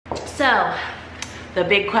So, the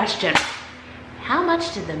big question. How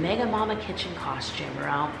much did the Mega Momma kitchen cost,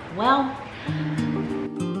 Jamerrill? Well,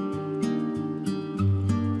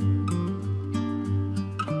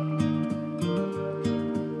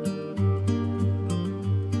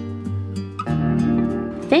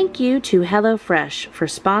 thank you to HelloFresh for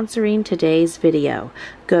sponsoring today's video.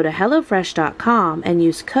 Go to HelloFresh.com and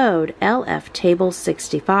use code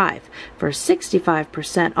LFTable65 for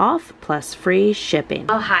 65% off plus free shipping.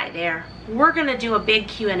 Oh, hi there. We're gonna do a big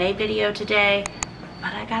Q&A video today,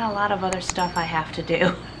 but I got a lot of other stuff I have to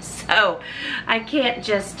do. So I can't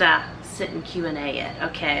just sit and Q&A it.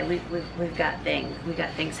 Okay, we've got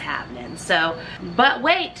things happening. So, but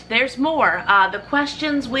wait, there's more. The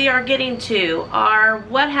questions we are getting to are: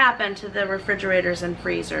 what happened to the refrigerators and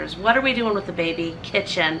freezers? What are we doing with the baby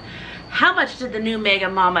kitchen? How much did the new Mega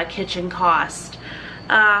Momma kitchen cost?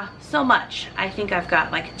 So much. I think I've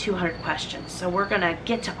got like 200 questions. So we're gonna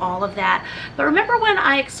get to all of that. But remember when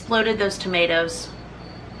I exploded those tomatoes?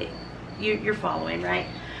 You're following, right?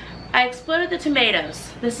 I exploded the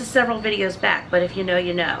tomatoes. This is several videos back, but if you know,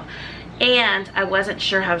 you know. And I wasn't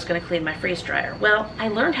sure how I was gonna clean my freeze dryer. Well, I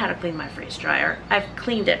learned how to clean my freeze dryer. I've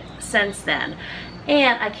cleaned it since then.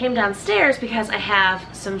 And I came downstairs because I have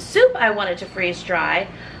some soup I wanted to freeze dry.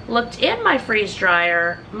 Looked in my freeze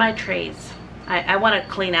dryer, my trays. I wanna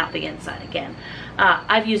clean out the inside again.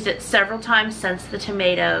 I've used it several times since the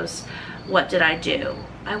tomatoes. What did I do?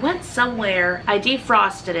 I went somewhere, I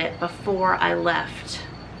defrosted it before I left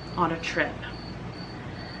on a trip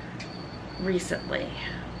recently.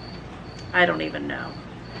 I don't even know.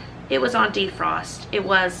 It was on defrost. It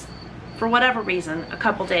was, for whatever reason, a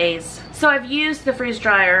couple days. So I've used the freeze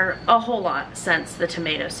dryer a whole lot since the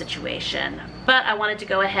tomato situation, but I wanted to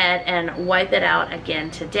go ahead and wipe it out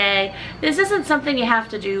again today. This isn't something you have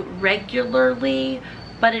to do regularly,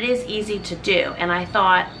 but it is easy to do. And I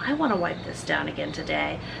thought, I want to wipe this down again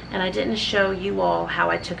today. And I didn't show you all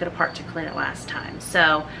how I took it apart to clean it last time.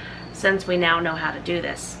 So since we now know how to do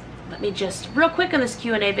this, let me just, real quick in this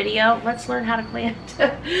Q&A video, let's learn how to clean it,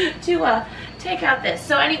 to take out this.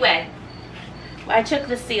 So anyway, I took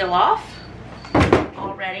the seal off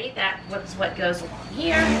already. That was what goes along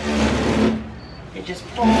here. It just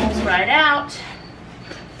pulls right out,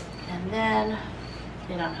 and then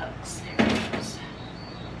it unhooks. There it goes.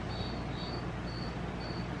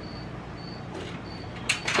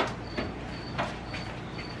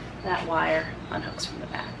 That wire unhooks from the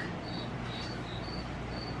back.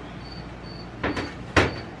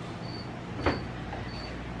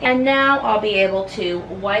 And now I'll be able to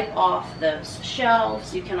wipe off those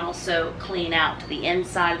shelves. You can also clean out the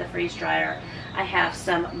inside of the freeze dryer. I have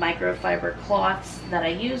some microfiber cloths that I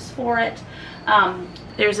use for it.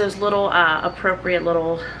 There's those little appropriate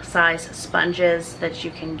little size sponges that you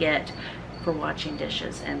can get for washing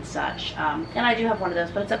dishes and such. And I do have one of those,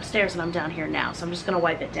 but it's upstairs and I'm down here now. So I'm just gonna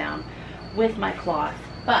wipe it down with my cloth.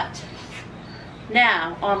 But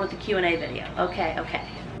now on with the Q&A video. Okay.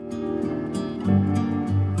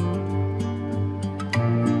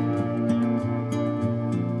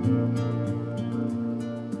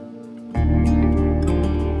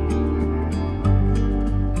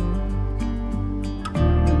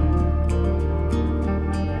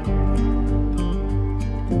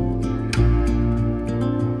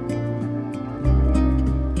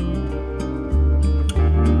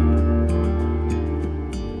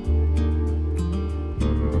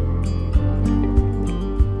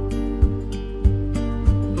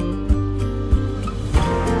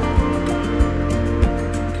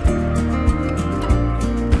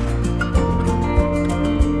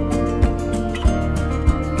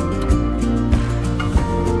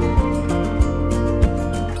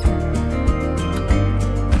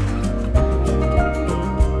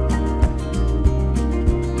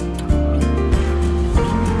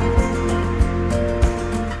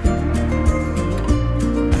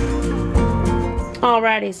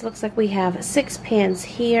 Alrighty, so it looks like we have 6 pans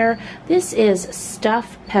here. This is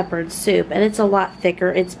stuffed peppered soup, and it's a lot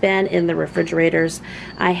thicker. It's been in the refrigerators.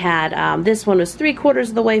 I had, this one was 3/4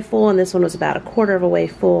 of the way full, and this one was about 1/4 of a way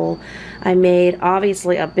full. I made,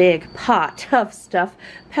 obviously, a big pot of stuffed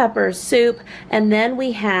pepper soup, and then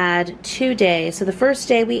we had 2 days. So the first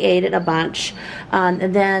day we ate it a bunch,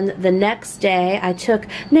 and then the next day I took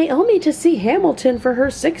Naomi to see Hamilton for her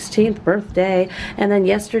 16th birthday, and then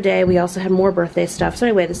yesterday we also had more birthday stuff. So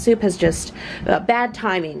anyway, the soup has just bad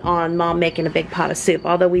timing on Mom making a big pot of soup,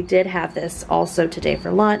 although we did have this also today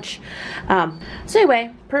for lunch. So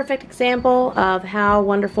anyway, perfect example of how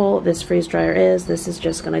wonderful this freeze dryer is. This is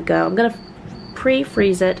just gonna go, I'm gonna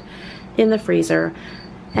pre-freeze it in the freezer.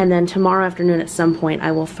 And then tomorrow afternoon at some point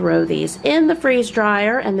I will throw these in the freeze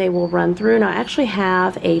dryer and they will run through. Now I actually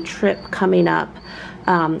have a trip coming up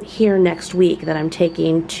here next week that I'm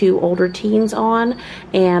taking 2 older teens on,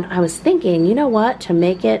 and I was thinking, you know what, to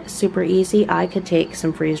make it super easy, I could take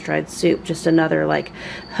some freeze-dried soup, just another like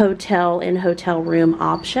hotel room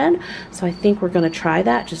option. So I think we're going to try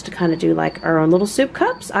that, just to kind of do like our own little soup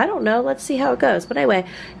cups. I don't know, let's see how it goes. But anyway,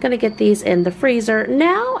 gonna get these in the freezer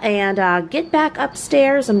now and get back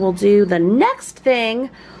upstairs, and we'll do the next thing,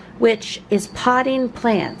 which is potting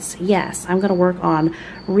plants. Yes, I'm gonna work on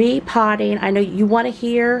repotting. I know you wanna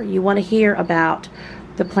hear about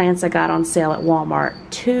the plants I got on sale at Walmart.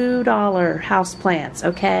 $2 house plants,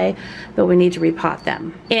 okay? But we need to repot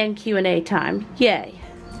them. And Q&A time, yay.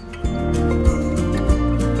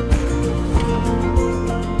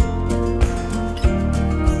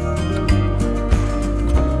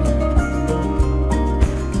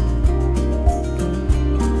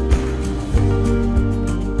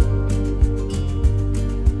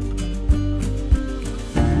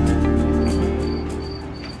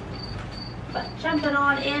 Jumping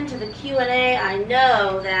on into the Q&A, I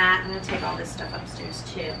know that, I'm going to take all this stuff upstairs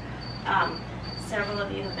too. Several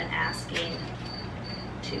of you have been asking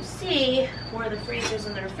to see where the freezers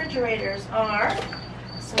and the refrigerators are,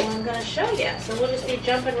 so I'm going to show you. So we'll just be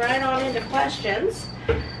jumping right on into questions.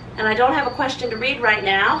 And I don't have a question to read right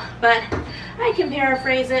now, but I can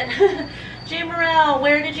paraphrase it. Jamerrill,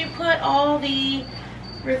 where did you put all the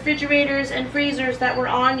refrigerators and freezers that were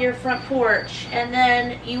on your front porch? And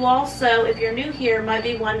then you also, if you're new here, might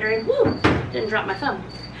be wondering, whoo, didn't drop my thumb,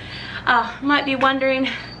 might be wondering,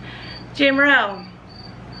 Jamerrill,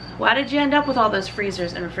 why did you end up with all those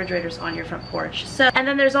freezers and refrigerators on your front porch? So, and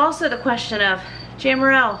then there's also the question of,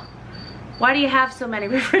 Jamerrill, why do you have so many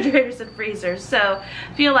refrigerators and freezers? So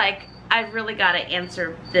I feel like I've really got to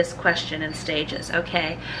answer this question in stages,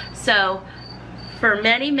 okay? So for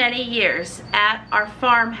many, many years at our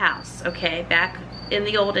farmhouse, okay, back in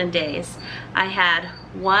the olden days, I had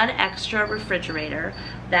 1 extra refrigerator.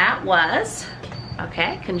 That was,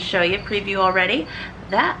 okay, can show you, preview already.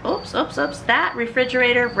 That, that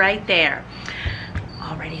refrigerator right there.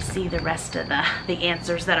 Already see the rest of the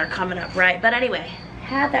answers that are coming up, right? But anyway,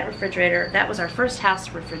 had that refrigerator. That was our first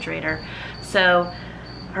house refrigerator. So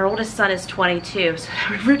our oldest son is 22, so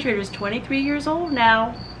the refrigerator is 23 years old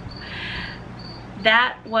now.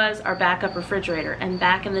 That was our backup refrigerator. And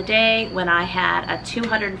back in the day when I had a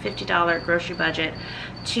 $250 grocery budget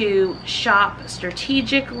to shop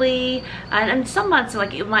strategically, and some months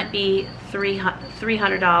like it might be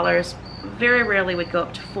 $300, very rarely would go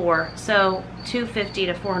up to $400, so $250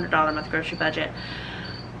 to $400 a month grocery budget.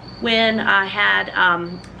 When I had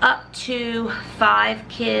up to 5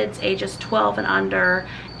 kids, ages 12 and under,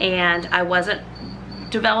 and I wasn't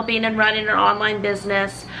developing and running an online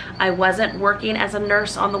business. I wasn't working as a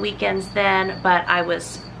nurse on the weekends then, but I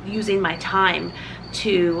was using my time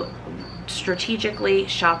to strategically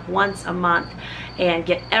shop once a month and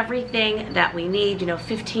get everything that we need, you know,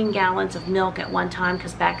 15 gallons of milk at one time,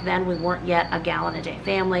 because back then we weren't yet a gallon a day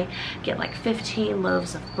family, get like 15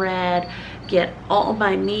 loaves of bread, get all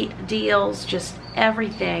my meat deals, just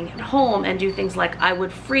everything at home, and do things like I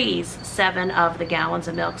would freeze 7 of the gallons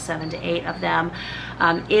of milk, 7 to 8 of them,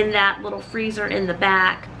 in that little freezer in the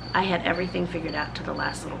back. I had everything figured out to the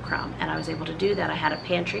last little crumb, and I was able to do that. I had a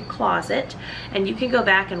pantry closet, and you can go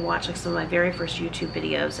back and watch like some of my very first YouTube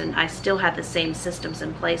videos, and I still had the same systems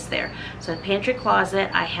in place there. So a pantry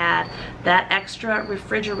closet, I had that extra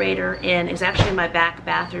refrigerator is actually in my back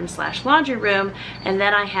bathroom / laundry room, and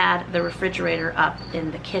then I had the refrigerator up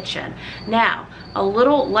in the kitchen. Now, a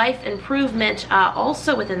little life improvement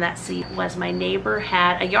also within that seat was my neighbor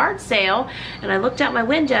had a yard sale, and I looked out my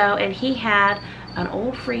window and he had an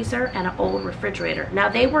old freezer and an old refrigerator. Now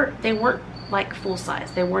they weren't like full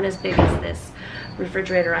size. They weren't as big as this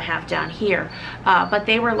refrigerator I have down here, but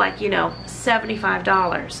they were like, you know,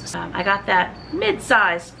 $75. I got that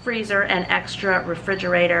mid-sized freezer and extra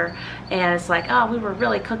refrigerator, and it's like, oh, we were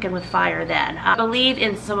really cooking with fire then. I believe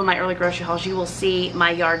in some of my early grocery hauls you will see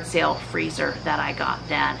my yard sale freezer that I got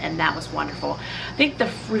then, and that was wonderful. I think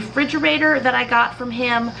the refrigerator that I got from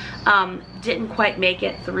him didn't quite make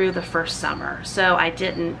it through the first summer, so I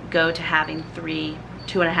didn't go to having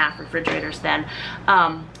 2.5 refrigerators then.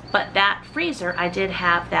 But that freezer, I did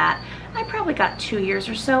have that. I probably got 2 years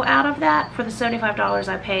or so out of that. For the $75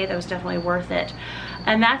 I paid, that was definitely worth it.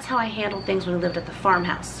 And that's how I handled things when we lived at the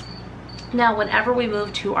farmhouse. Now, whenever we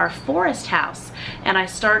moved to our forest house and I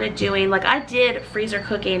started doing, like, I did freezer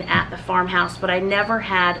cooking at the farmhouse, but I never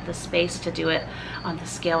had the space to do it on the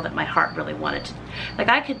scale that my heart really wanted to. Like,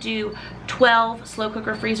 I could do 12 slow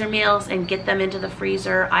cooker freezer meals and get them into the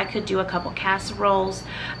freezer. I could do a couple casseroles.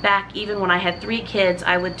 Back even when I had 3 kids,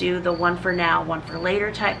 I would do the one for now, one for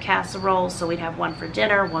later type casseroles. So we'd have one for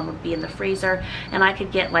dinner, one would be in the freezer, and I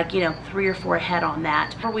could get, like, you know, 3 or 4 ahead on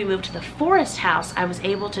that. Before we moved to the forest house, I was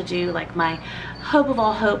able to do like my hope of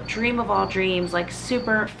all hope, dream of all dreams, like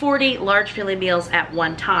super 40 large family meals at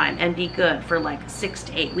one time and be good for like 6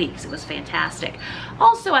 to 8 weeks. It was fantastic.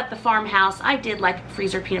 Also at the farmhouse, I did like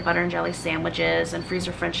freezer peanut butter and jelly sandwiches and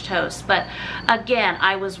freezer French toast. But again,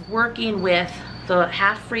 I was working with the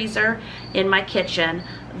half freezer in my kitchen,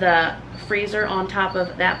 the freezer on top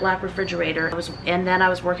of that black refrigerator, and then I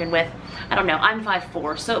was working with, I don't know, I'm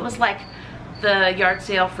 5'4", so it was like the yard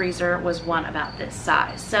sale freezer was one about this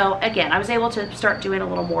size. So again, I was able to start doing a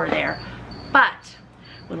little more there. But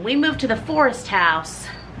when we moved to the forest house,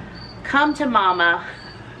 come to Mama,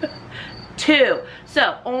 2.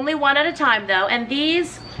 So only one at a time though. And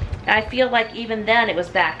these, I feel like even then it was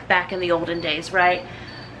back in the olden days, right?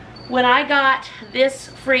 When I got this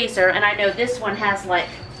freezer, and I know this one has like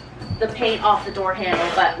the paint off the door handle,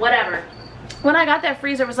 but whatever. When I got that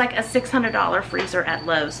freezer, it was like a $600 freezer at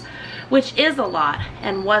Lowe's, which is a lot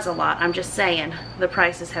and was a lot. I'm just saying the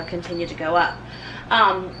prices have continued to go up.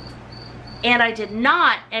 And I didn't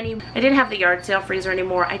have the yard sale freezer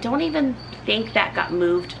anymore. I don't even think that got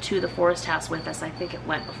moved to the forest house with us. I think it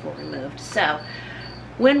went before we moved. So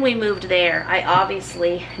when we moved there, I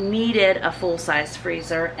obviously needed a full-size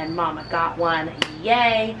freezer, and Mama got one.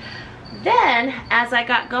 Yay! Then, as I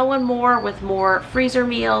got going more with more freezer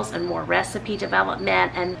meals and more recipe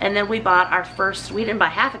development, and then we bought our first, we didn't buy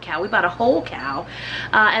half a cow, we bought a whole cow,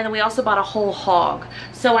 and then we also bought a whole hog.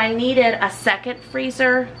 So I needed a second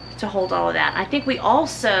freezer to hold all of that. I think we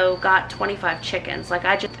also got 25 chickens. Like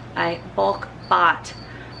I bulk bought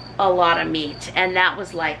a lot of meat, and that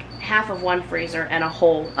was like half of one freezer and a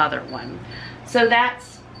whole other one. So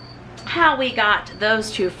that's how we got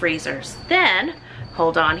those 2 freezers. Then,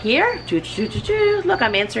 hold on here. Look,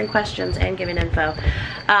 I'm answering questions and giving info.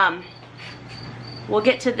 We'll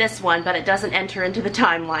get to this one, but it doesn't enter into the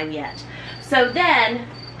timeline yet. So then,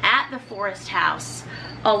 at the forest house,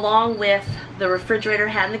 along with the refrigerator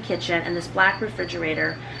I had in the kitchen and this black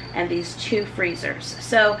refrigerator and these 2 freezers.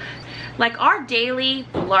 So, like our daily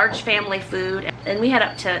large family food, and we had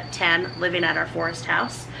up to 10 living at our forest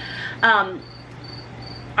house.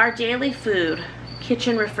 Our daily food,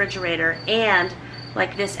 kitchen refrigerator, and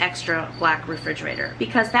like this extra black refrigerator,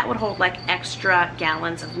 because that would hold like extra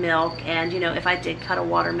gallons of milk, and you know, if I did cut a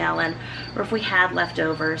watermelon or if we had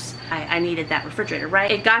leftovers, I needed that refrigerator, right?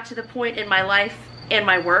 It got to the point in my life and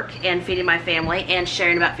my work and feeding my family and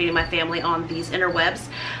sharing about feeding my family on these interwebs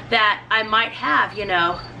that I might have, you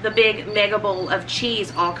know, the big mega bowl of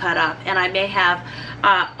cheese all cut up, and I may have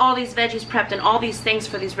all these veggies prepped and all these things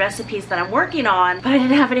for these recipes that I'm working on, but I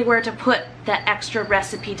didn't have anywhere to put that extra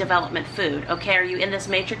recipe development food. Okay, are you in this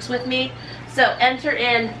matrix with me? So enter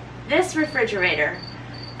in this refrigerator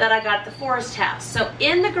that I got at the forest house. So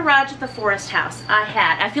in the garage at the forest house,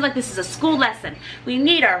 I feel like this is a school lesson. We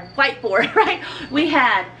need our whiteboard, right? We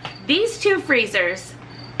had these 2 freezers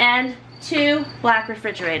and 2 black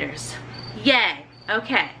refrigerators. Yay.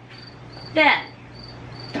 Okay. Then,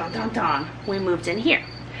 we moved in here.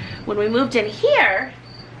 When we moved in here,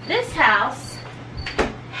 this house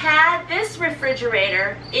had this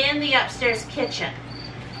refrigerator in the upstairs kitchen.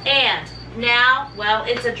 And now, well,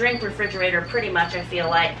 it's a drink refrigerator pretty much, I feel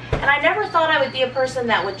like. And I never thought I would be a person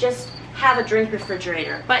that would just have a drink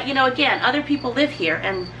refrigerator. But, you know, again, other people live here,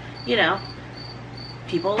 and, you know,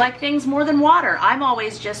 people like things more than water. I'm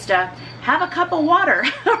always just have a cup of water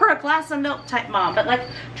or a glass of milk type mom. But, like,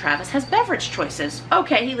 Travis has beverage choices.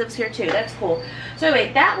 Okay, he lives here too. That's cool. So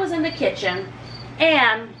anyway, that was in the kitchen.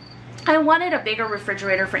 And I wanted a bigger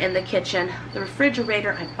refrigerator for in the kitchen. The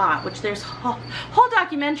refrigerator I bought, which there's a whole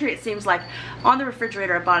documentary, it seems like, on the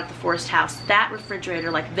refrigerator I bought at the forest house. That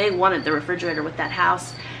refrigerator, like, they wanted the refrigerator with that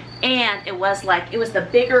house. And it was like, it was the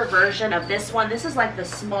bigger version of this one. This is like the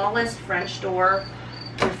smallest French door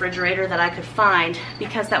refrigerator that I could find,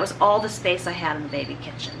 because that was all the space I had in the baby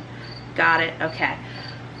kitchen. Got it? Okay.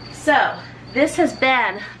 So this has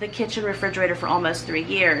been the kitchen refrigerator for almost 3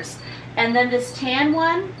 years. And then this tan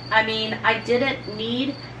one, I mean, I didn't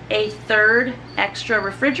need a 3rd extra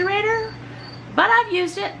refrigerator, but I've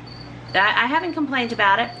used it. I haven't complained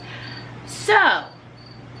about it. So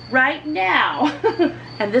right now,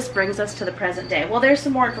 and this brings us to the present day. Well, there's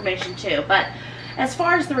some more information too, but as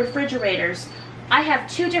far as the refrigerators, I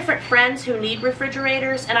have 2 different friends who need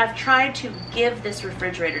refrigerators, and I've tried to give this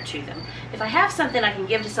refrigerator to them. If I have something I can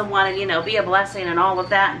give to someone and, you know, be a blessing and all of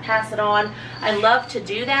that and pass it on, I love to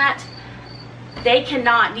do that. They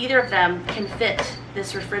cannot, neither of them can fit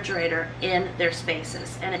this refrigerator in their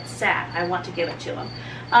spaces, and it's sad. I want to give it to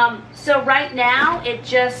them. So right now, it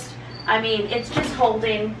just, I mean, it's just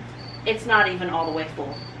holding, it's not even all the way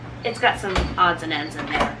full. It's got some odds and ends in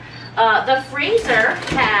there. The freezer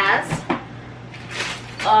has,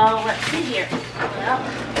 let's see here. Well,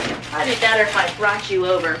 I'd be better if I brought you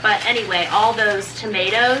over. But anyway, all those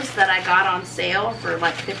tomatoes that I got on sale for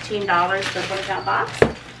like $15 for a 20-pound box,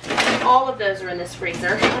 all of those are in this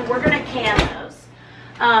freezer. And we're going to can those.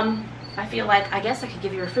 I feel like, I guess I could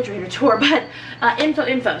give you a refrigerator tour, but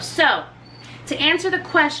info. So, to answer the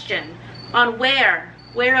question on where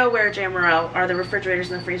Jamerrill are the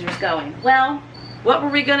refrigerators and the freezers going? Well, what were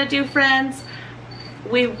we going to do, friends?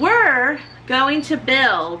 We were going to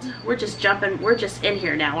build, we're just in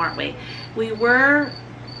here now, aren't we? We were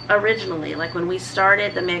originally, like when we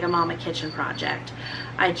started the Mega Momma kitchen project,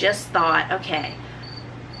 I just thought, okay,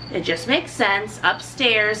 it just makes sense.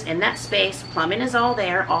 Upstairs in that space, plumbing is all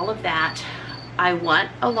there, all of that. I want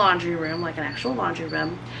a laundry room, like an actual laundry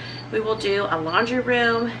room. We will do a laundry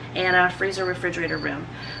room and a freezer refrigerator room.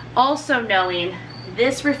 Also knowing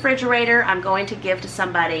this refrigerator I'm going to give to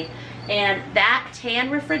somebody, and that tan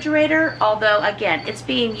refrigerator, although again, it's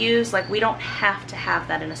being used, like we don't have to have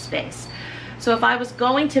that in a space. So if I was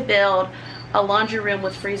going to build a laundry room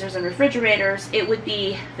with freezers and refrigerators, it would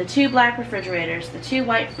be the 2 black refrigerators, the 2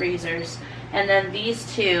 white freezers, and then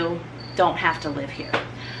these 2 don't have to live here.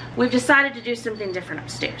 We've decided to do something different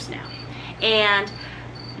upstairs now. And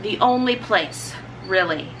the only place,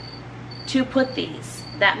 really, to put these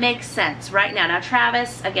that makes sense right now. Now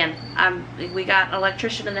Travis, again, we got an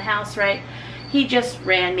electrician in the house, right? He just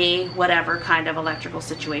ran me whatever kind of electrical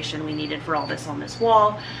situation we needed for all this on this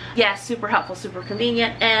wall. Yes, super helpful, super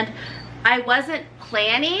convenient. And I wasn't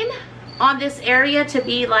planning on this area to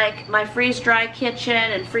be like my freeze-dry kitchen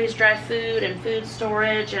and freeze-dry food and food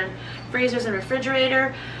storage and freezers and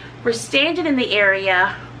refrigerator. We're standing in the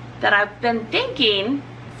area that I've been thinking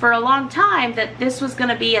for a long time that this was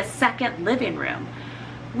going to be a second living room.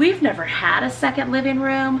 We've never had a second living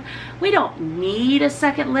room. We don't need a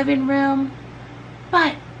second living room,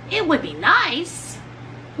 but it would be nice.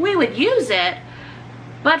 We would use it.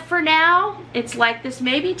 But for now, it's like this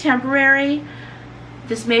may be temporary,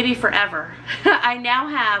 this may be forever. I now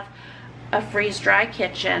have a freeze-dry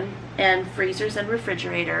kitchen and freezers and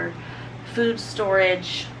refrigerator, food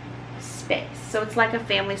storage space. So it's like a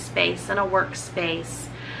family space and a workspace.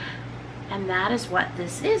 And that is what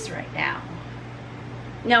this is right now.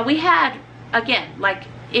 Now we had, again, like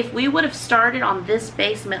if we would have started on this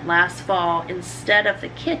basement last fall instead of the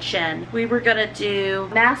kitchen, we were gonna do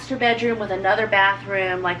master bedroom with another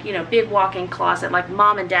bathroom, like, you know, big walk-in closet, like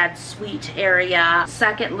mom and dad's suite area,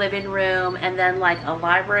 second living room, and then like a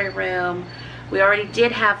library room. We already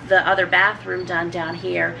did have the other bathroom done down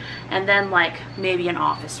here, and then like maybe an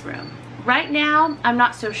office room. Right now, I'm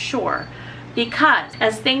not so sure, because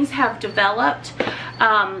as things have developed,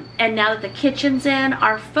 and now that the kitchen's in,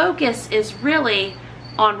 our focus is really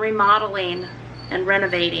on remodeling and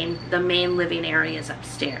renovating the main living areas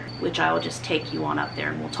upstairs, which I will just take you on up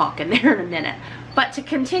there and we'll talk in there in a minute. But to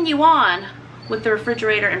continue on with the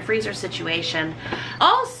refrigerator and freezer situation,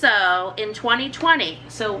 also in 2020,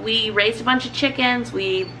 so we raised a bunch of chickens,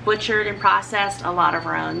 we butchered and processed a lot of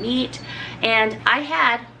our own meat, and I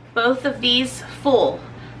had both of these full.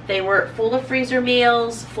 They were full of freezer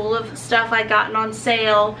meals, full of stuff I'd gotten on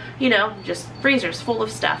sale, you know, just freezers full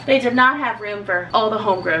of stuff. They did not have room for all the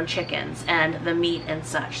homegrown chickens and the meat and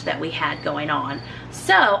such that we had going on.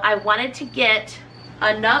 So I wanted to get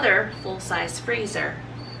another full-size freezer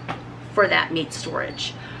for that meat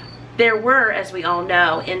storage. There were, as we all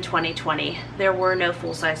know, in 2020, there were no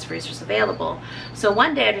full-size freezers available. So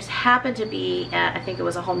one day I just happened to be at, I think it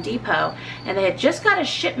was a Home Depot, and they had just got a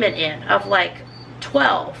shipment in of like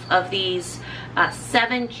 12 of these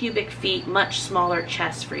 7 cubic feet, much smaller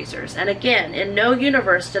chest freezers. And again, in no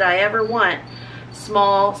universe did I ever want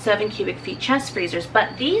small 7 cubic feet chest freezers,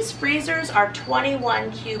 but these freezers are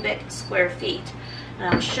 21 cubic square feet.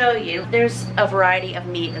 And I'll show you. There's a variety of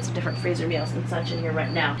meat and some different freezer meals and such in here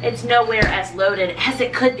right now. It's nowhere as loaded as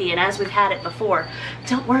it could be and as we've had it before.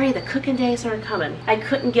 Don't worry, the cooking days are coming. I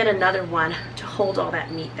couldn't get another one to hold all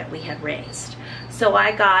that meat that we had raised. So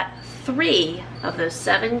I got 3 of those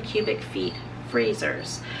 7 cubic feet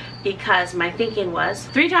freezers because my thinking was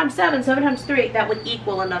 3 times 7, 7 times 3, that would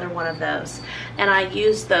equal another one of those. And I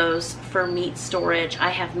use those for meat storage. I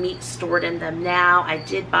have meat stored in them now. I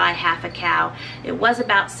did buy half a cow. It was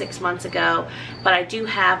about 6 months ago, but I do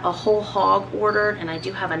have a whole hog ordered, and I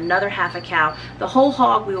do have another half a cow. The whole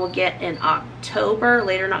hog we will get in October,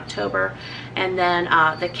 later in October, and then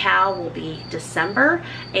the cow will be December,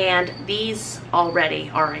 and these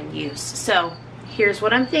already are in use. So here's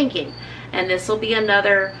what I'm thinking, and this will be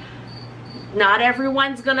another, not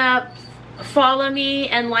everyone's gonna follow me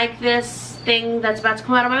and like this thing that's about to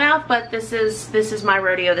come out of my mouth, but this is my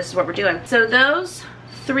rodeo. This is what we're doing. So those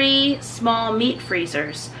 3 small meat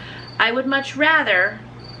freezers, I would much rather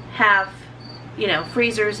have, you know,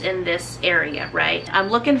 freezers in this area, right? I'm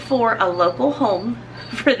looking for a local home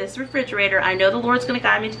for this refrigerator. I know the Lord's gonna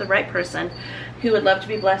guide me to the right person who would love to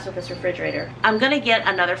be blessed with this refrigerator. I'm gonna get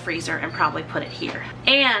another freezer and probably put it here.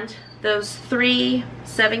 And those 3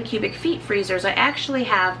 7 cubic feet freezers, I actually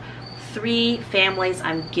have 3 families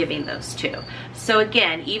I'm giving those to. So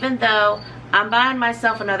again, even though I'm buying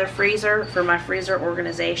myself another freezer for my freezer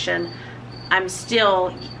organization, I'm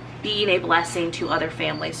still being a blessing to other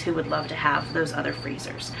families who would love to have those other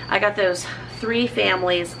freezers. I got those 3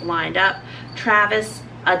 families lined up. Travis,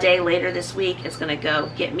 a day later this week, is gonna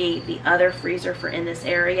go get me the other freezer for in this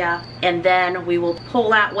area, and then we will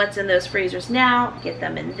pull out what's in those freezers now, get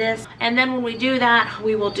them in this, and then when we do that,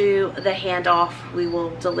 we will do the handoff. We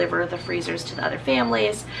will deliver the freezers to the other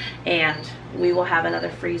families, and we will have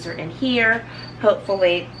another freezer in here.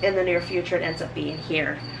 Hopefully in the near future it ends up being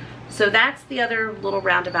here. So that's the other little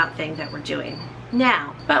roundabout thing that we're doing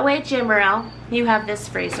now. But wait, Jamerrill, you have this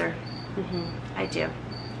freezer. I do.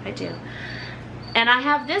 And I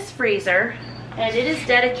have this freezer, and it is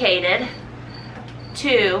dedicated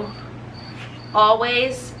to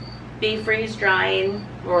always be freeze drying,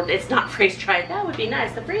 or it's not freeze dried, that would be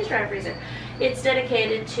nice, the freeze dry freezer. It's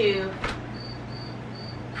dedicated to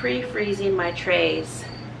pre-freezing my trays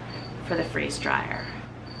for the freeze dryer.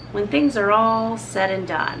 When things are all said and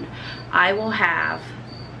done, I will have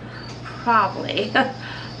probably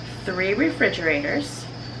 3 refrigerators,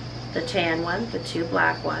 the tan one, the 2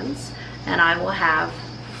 black ones, and I will have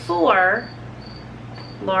 4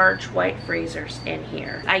 large white freezers in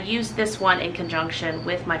here. I use this one in conjunction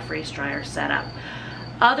with my freeze dryer setup.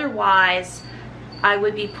 Otherwise, I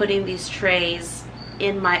would be putting these trays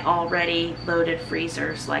in my already loaded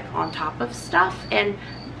freezers, like on top of stuff, and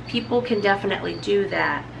people can definitely do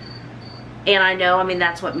that. And I know, I mean,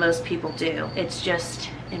 that's what most people do. It's just,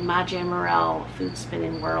 in my Jamerrill food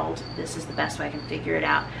spinning world, this is the best way I can figure it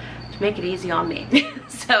out to make it easy on me.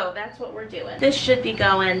 So that's what we're doing. This should be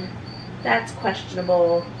going, that's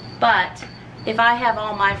questionable, but if I have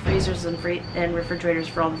all my freezers and refrigerators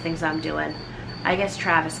for all the things I'm doing, I guess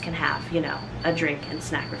Travis can have, you know, a drink and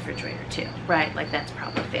snack refrigerator too, right? Like, that's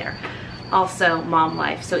probably fair. Also, mom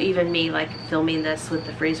life, so even me, like, filming this with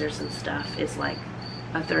the freezers and stuff is like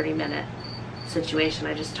a 30-minute situation.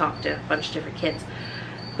 I just talked to a bunch of different kids.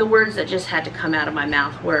 The words that just had to come out of my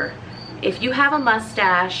mouth were, if you have a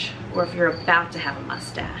mustache, or if you're about to have a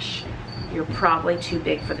mustache, you're probably too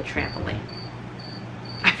big for the trampoline.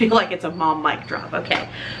 I feel like it's a mom mic drop. Okay,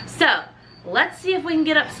 so let's see if we can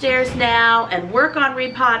get upstairs now and work on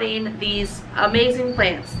repotting these amazing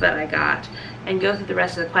plants that I got and go through the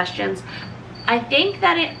rest of the questions. I think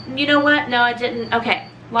that it, you know what? No, I didn't. Okay,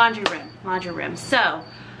 laundry room. So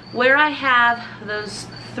where I have those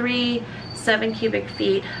 3 7 cubic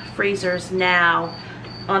feet freezers now,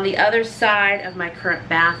 on the other side of my current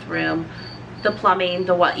bathroom, the plumbing,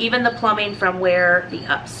 even the plumbing from where the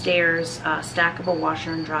upstairs stackable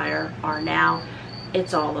washer and dryer are now,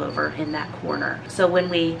 it's all over in that corner. So when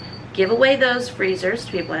we give away those freezers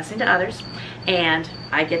to be a blessing to others, and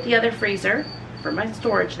I get the other freezer for my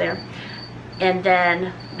storage there, and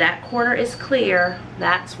then that corner is clear,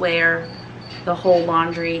 that's where the whole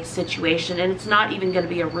laundry situation, and it's not even going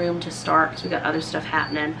to be a room to start because we got other stuff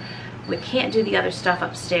happening. We can't do the other stuff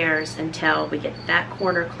upstairs until we get that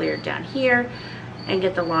corner cleared down here and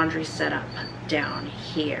get the laundry set up down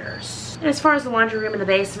here. And as far as the laundry room in the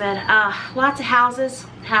basement, lots of houses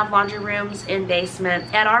have laundry rooms in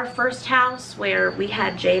basement. At our first house where we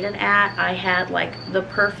had Jaden at, I had like the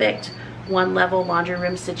perfect 1-level laundry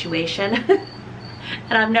room situation.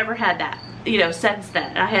 And I've never had that, you know, since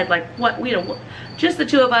then. I had like, just the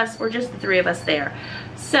 2 of us or just the 3 of us there.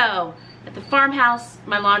 So at the farmhouse,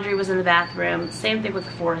 my laundry was in the bathroom. Same thing with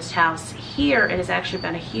the forest house. Here, it has actually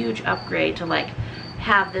been a huge upgrade to like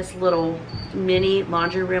have this little mini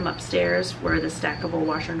laundry room upstairs where the stackable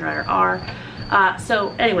washer and dryer are.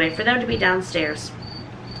 So anyway, for them to be downstairs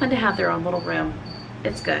and to have their own little room,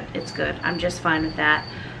 it's good. It's good. I'm just fine with that.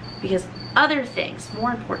 because other things,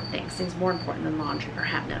 more important things more important than laundry, are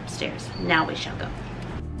happening upstairs. Now we shall go.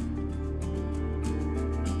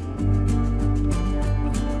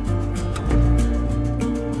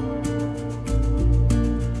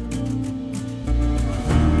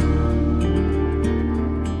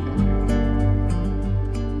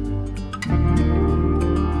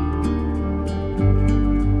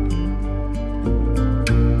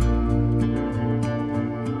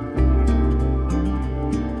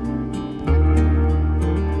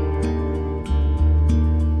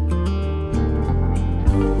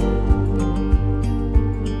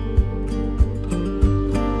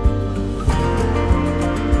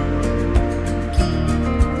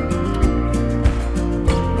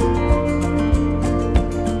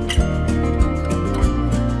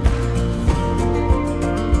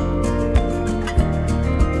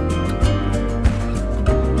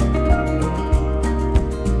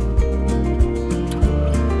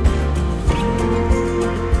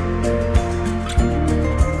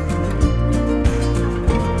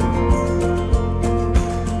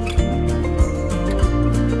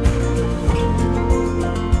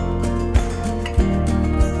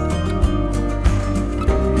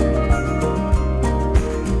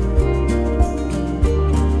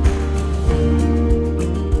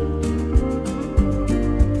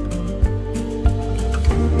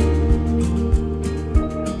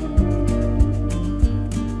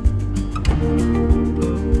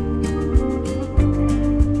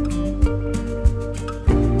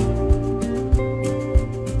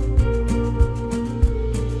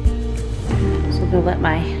 Let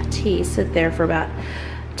my tea sit there for about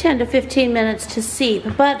 10 to 15 minutes to seep,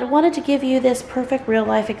 but I wanted to give you this perfect real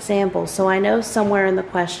life example. So I know somewhere in the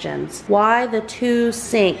questions, why the 2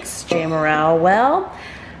 sinks, Jamerrill? Well,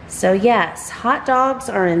 so yes, hot dogs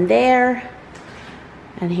are in there,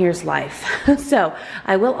 and here's life. So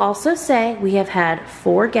I will also say we have had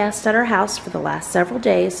 4 guests at our house for the last several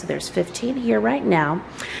days, so there's 15 here right now.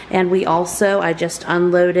 And we also, I just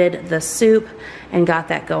unloaded the soup and got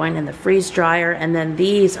that going in the freeze dryer. And then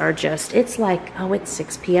these are just, it's like, oh, it's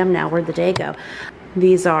 6 p.m. now, where'd the day go?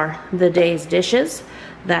 These are the day's dishes.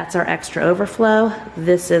 That's our extra overflow.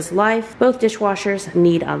 This is life. Both dishwashers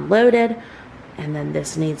need unloaded, and then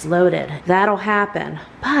this needs loaded. That'll happen.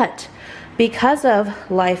 But because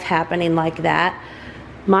of life happening like that,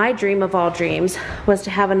 my dream of all dreams was to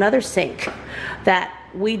have another sink that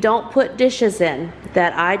we don't put dishes in,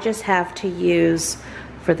 that I just have to use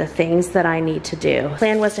for the things that I need to do. The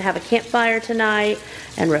plan was to have a campfire tonight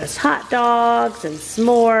and roast hot dogs and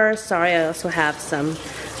s'mores. Sorry, I also have some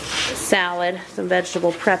salad, some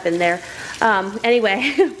vegetable prep in there.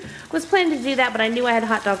 Anyway, was planning to do that, but I knew I had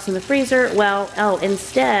hot dogs in the freezer. Well,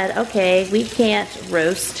 instead, okay, we can't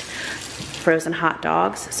roast frozen hot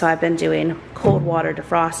dogs, so I've been doing cold water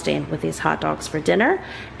defrosting with these hot dogs for dinner,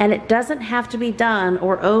 and it doesn't have to be done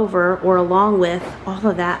or over or along with all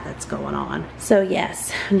of that that's going on. So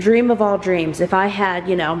yes, dream of all dreams. If I had,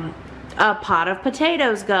 you know, a pot of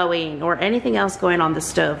potatoes going or anything else going on the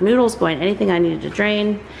stove, noodles going, anything I needed to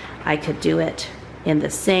drain, I could do it in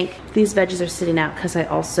the sink. These veggies are sitting out because I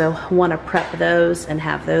also want to prep those and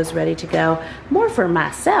have those ready to go, more for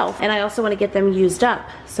myself, and I also want to get them used up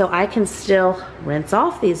so I can still rinse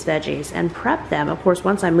off these veggies and prep them, of course,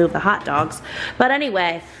 once I move the hot dogs. But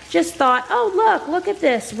anyway, just thought, oh look at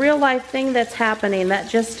this real life thing that's happening that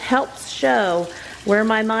just helps show where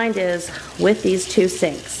my mind is with these 2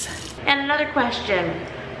 sinks. And another question,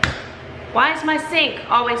 why is my sink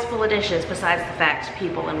always full of dishes, besides the fact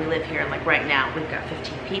people, and we live here, like right now, we've got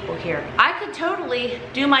 15 people here. I could totally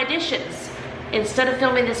do my dishes instead of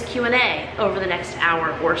filming this Q&A over the next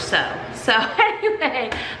hour or so. So anyway,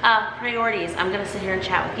 priorities. I'm gonna sit here and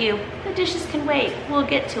chat with you. The dishes can wait, we'll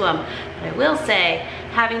get to them. But I will say,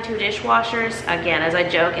 having 2 dishwashers, again, as I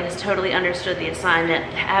joke, it has totally understood the assignment.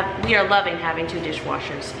 We are loving having 2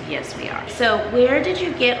 dishwashers. Yes, we are. So where did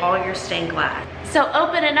you get all your stained glass? So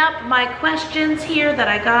opening up my questions here that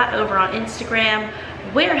I got over on Instagram.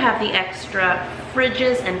 Where have the extra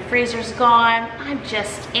fridges and freezers gone? I'm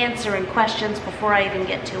just answering questions before I even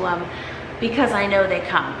get to them, because I know they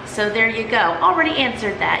come. So there you go, already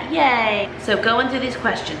answered that, yay. So going through these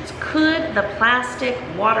questions, could the plastic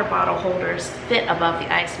water bottle holders fit above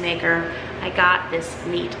the ice maker? I got this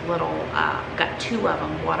neat little, got 2 of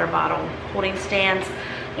them, water bottle holding stands,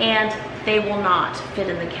 and they will not fit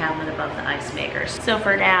in the cabinet above the ice makers. So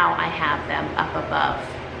for now, I have them up above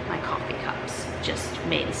my coffee cups. Just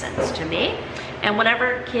made sense to me. And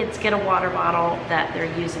whenever kids get a water bottle that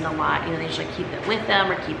they're using a lot, you know, they usually keep it with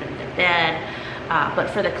them or keep it in their bed. But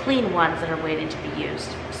for the clean ones that are waiting to be used,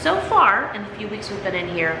 so far in the few weeks we've been in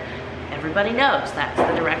here, everybody knows that's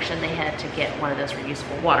the direction they head to get one of those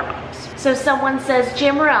reusable water bottles. So someone says,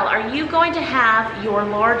 Jamerrill, are you going to have your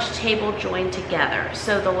large table joined together?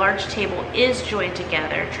 So the large table is joined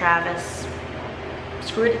together. Travis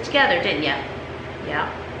screwed it together, didn't you? Yeah.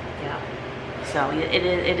 So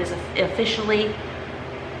it is officially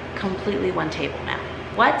completely one table now.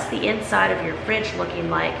 What's the inside of your fridge looking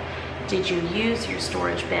like? Did you use your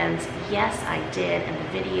storage bins? Yes, I did in the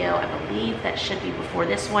video. I believe that should be before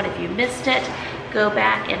this one. If you missed it, go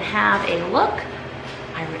back and have a look.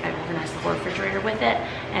 I organized the whole refrigerator with it,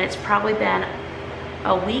 and it's probably been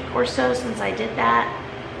a week or so since I did that.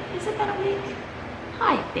 Has it been a week?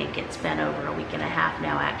 I think it's been over a week and a half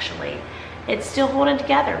now, actually. It's still holding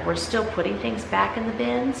together. We're still putting things back in the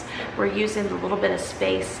bins. We're using the little bit of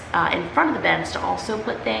space in front of the bins to also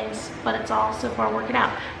put things, but it's all so far working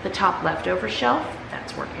out. The top leftover shelf,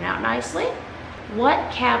 that's working out nicely.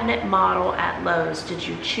 What cabinet model at Lowe's did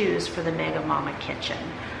you choose for the Mega Momma kitchen?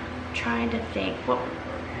 I'm trying to think. What?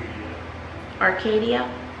 Arcadia?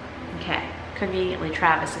 Okay. Conveniently,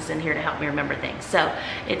 Travis is in here to help me remember things. So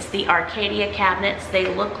it's the Arcadia cabinets. They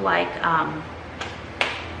look like,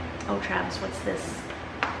 oh, Travis, what's this?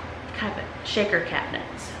 Kind of a shaker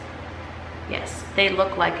cabinets. Yes, they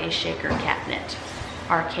look like a shaker cabinet.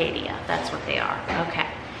 Arcadia, that's what they are. Okay.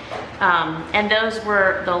 And those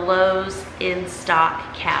were the Lowe's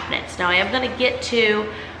in-stock cabinets. Now I am going to get to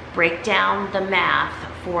break down the math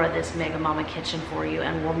for this Mega Momma kitchen for you,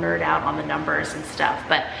 and we'll nerd out on the numbers and stuff.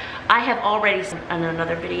 But I have already said in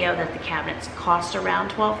another video that the cabinets cost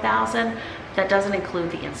around $12,000. That doesn't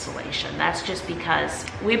include the installation. That's just because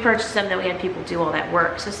we purchased them, then we had people do all that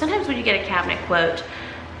work. So sometimes when you get a cabinet quote,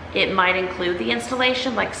 it might include the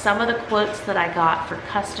installation. Like some of the quotes that I got for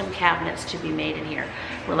custom cabinets to be made in here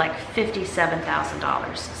were like $57,000,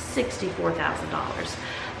 $64,000.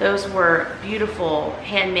 Those were beautiful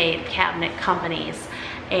handmade cabinet companies,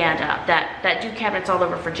 and that do cabinets all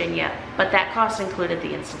over Virginia, but that cost included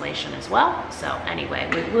the installation as well. So anyway,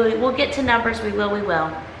 we'll get to numbers, we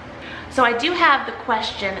will. So I do have the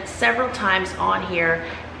question several times on here,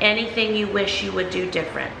 anything you wish you would do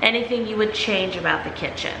different, anything you would change about the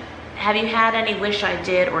kitchen. Have you had any wish I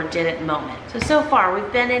did or didn't moment? So far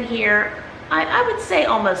we've been in here, I would say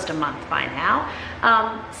almost a month by now.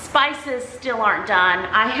 Spices still aren't done.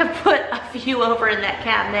 I have put a few over in that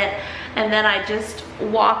cabinet, and then I just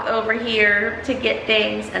walk over here to get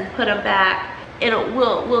things and put them back.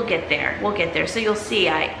 We'll get there. We'll get there. So you'll see,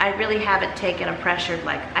 I really haven't taken a pressured,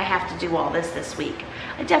 like, I have to do all this week.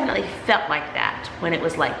 I definitely felt like that when it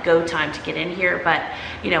was like go time to get in here, but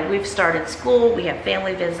you know, we've started school, we have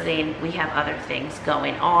family visiting, we have other things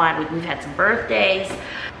going on, we've had some birthdays.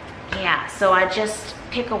 Yeah, so I just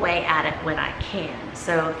pick away at it when I can.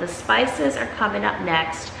 So the spices are coming up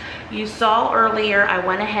next. You saw earlier, I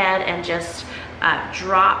went ahead and just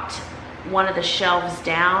dropped one of the shelves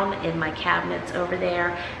down in my cabinets over there,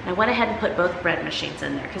 and I went ahead and put both bread machines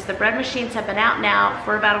in there because the bread machines have been out now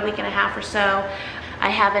for about a week and a half or so. I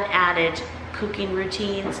haven't added cooking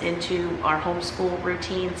routines into our homeschool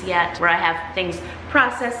routines yet, where I have things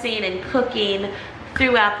processing and cooking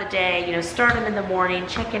throughout the day, you know, start them in the morning,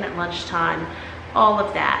 check in at lunchtime, all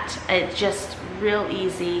of that. It's just real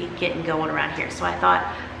easy getting going around here. So I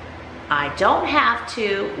thought, I don't have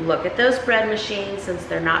to look at those bread machines since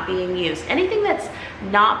they're not being used. Anything that's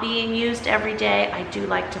not being used every day, I do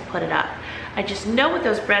like to put it up. I just know with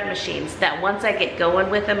those bread machines that once I get going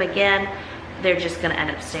with them again, they're just gonna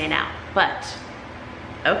end up staying out. But,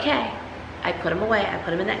 okay, I put them away, I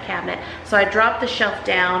put them in that cabinet. So I dropped the shelf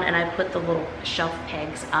down and I put the little shelf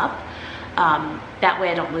pegs up. That way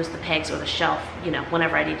I don't lose the pegs or the shelf, you know,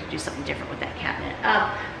 whenever I need to do something different with that cabinet.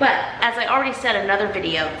 But as I already said in another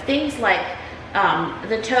video, things like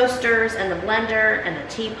the toasters and the blender and the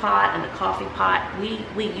teapot and the coffee pot,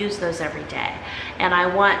 we use those every day. And I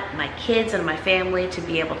want my kids and my family to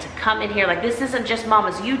be able to come in here. Like, this isn't just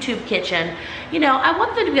Mama's YouTube kitchen. You know, I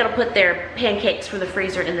want them to be able to put their pancakes from the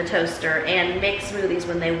freezer in the toaster and make smoothies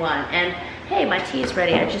when they want. And hey, my tea is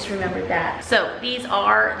ready, I just remembered that. So these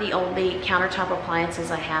are the only countertop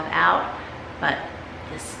appliances I have out, but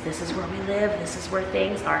this is where we live, this is where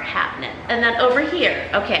things are happening. And then over here,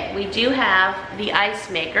 okay, we do have the ice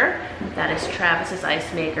maker. That is Travis's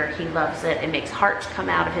ice maker, he loves it. It makes hearts come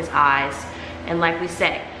out of his eyes. And like we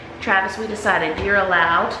say, Travis, we decided you're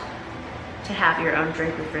allowed to have your own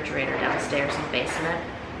drink refrigerator downstairs in the basement,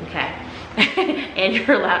 okay? And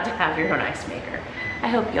you're allowed to have your own ice maker. I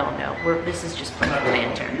hope y'all know, this is just plain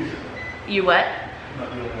banter. You what?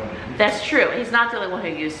 That's true. He's not the only one who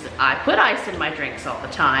uses it. I put ice in my drinks all the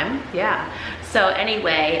time. Yeah. So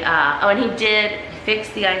anyway, oh, and he did fix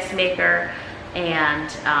the ice maker, and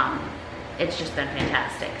it's just been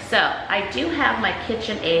fantastic. So I do have my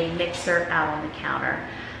KitchenAid mixer out on the counter,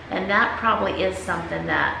 and that probably is something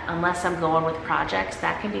that, unless I'm going with projects,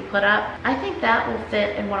 that can be put up. I think that will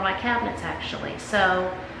fit in one of my cabinets actually.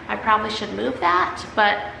 So I probably should move that,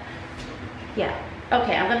 but yeah.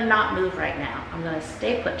 Okay, I'm gonna not move right now. I'm gonna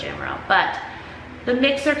stay put, Jamerrill, but the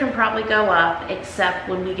mixer can probably go up except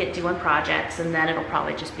when we get doing projects, and then it'll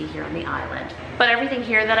probably just be here on the island. But everything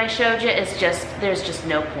here that I showed you is just, there's just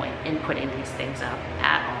no point in putting these things up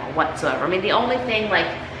at all whatsoever. I mean, the only thing, like,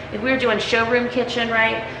 if we were doing showroom kitchen,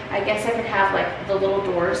 right, I guess I could have like the little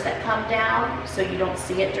doors that come down so you don't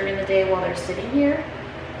see it during the day while they're sitting here.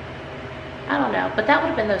 I don't know, but that would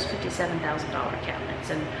have been those $57,000 cabinets,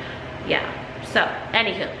 and yeah. So,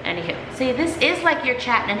 anywho. See, this is like you're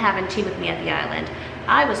chatting and having tea with me at the island.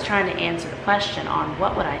 I was trying to answer the question on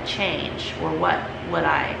what would I change, or what would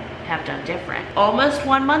I have done different. Almost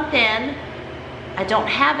 1 month in, I don't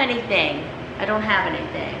have anything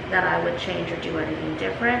that I would change or do anything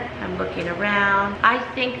different. I'm looking around. I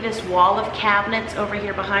think this wall of cabinets over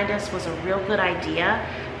here behind us was a real good idea,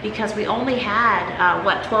 because we only had,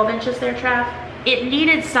 what, 12 inches there, Trav? It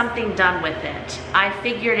needed something done with it. I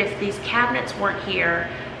figured if these cabinets weren't here,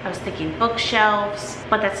 I was thinking bookshelves,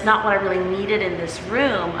 but that's not what I really needed in this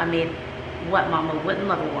room. I mean, what mama wouldn't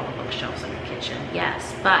love a wall of bookshelves in her kitchen?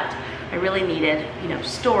 Yes, but I really needed, you know,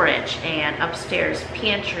 storage and upstairs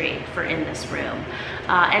pantry for in this room.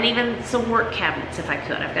 And even some work cabinets if I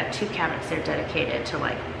could. I've got 2 cabinets there dedicated to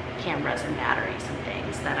like cameras and batteries and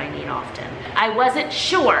things that I need often. I wasn't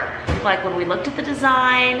sure, like when we looked at the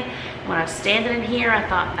design, when I was standing in here, I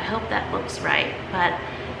thought, I hope that looks right, but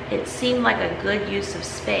it seemed like a good use of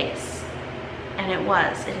space, and it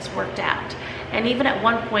was. It has worked out. And even at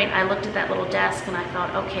one point, I looked at that little desk and I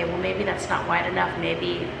thought, okay, well maybe that's not wide enough,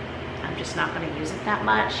 maybe I'm just not gonna use it that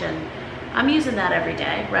much, and I'm using that every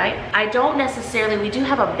day, right? I don't necessarily, we do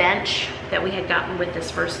have a bench that we had gotten with this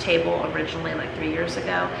first table originally like 3 years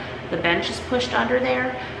ago. The bench is pushed under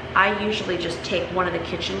there. I usually just take one of the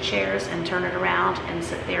kitchen chairs and turn it around and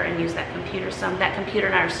sit there and use that computer some. That computer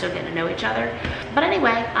and I are still getting to know each other. But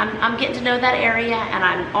anyway, I'm getting to know that area, and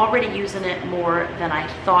I'm already using it more than I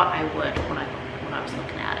thought I would when I was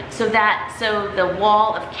looking at it. So the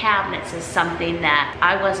wall of cabinets is something that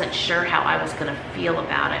I wasn't sure how I was gonna feel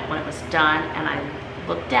about it when it was done, and I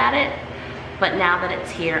looked at it, but now that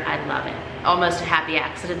it's here, I love it. Almost a happy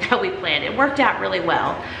accident that we planned. It worked out really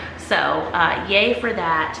well. So yay for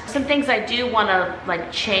that. Some things I do wanna like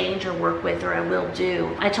change or work with, or I will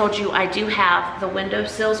do. I told you I do have the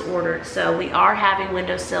windowsills ordered, so we are having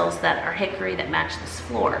windowsills that are hickory that match this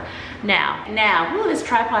floor. Now, ooh, this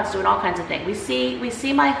tripod's doing all kinds of things. We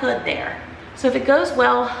see my hood there. So if it goes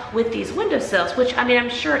well with these windowsills, which I mean, I'm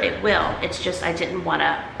sure it will, it's just I didn't want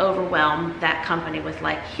to overwhelm that company with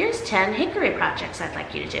like, here's 10 hickory projects I'd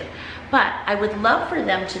like you to do. But I would love for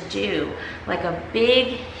them to do like a big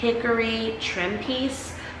hickory trim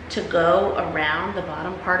piece to go around the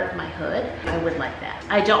bottom part of my hood. I would like that.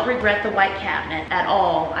 I don't regret the white cabinet at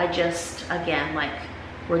all. I just, again, like,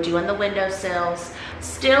 we're doing the windowsills.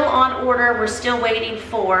 Still on order, we're still waiting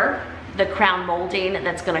for the crown molding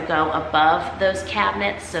that's gonna go above those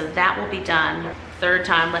cabinets, so that will be done. Third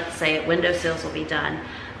time, let's say it, windowsills will be done.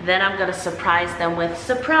 Then I'm gonna surprise them with,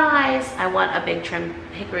 surprise, I want a big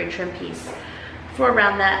hickory trim piece for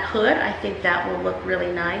around that hood. I think that will look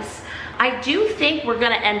really nice. I do think we're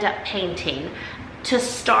gonna end up painting to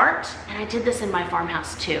start, and I did this in my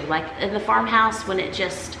farmhouse too. Like in the farmhouse, when it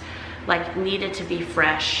just like needed to be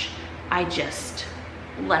fresh,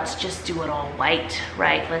 let's just do it all white,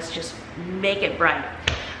 right? Let's just make it bright.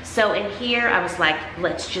 So in here, I was like,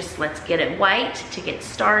 let's get it white to get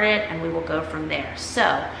started, and we will go from there.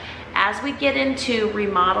 So as we get into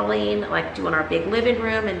remodeling, like doing our big living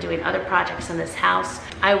room and doing other projects in this house,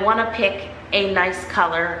 I wanna pick a nice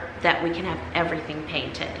color that we can have everything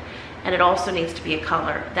painted. And it also needs to be a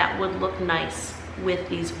color that would look nice with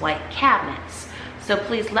these white cabinets. So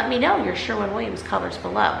please let me know your Sherwin-Williams colors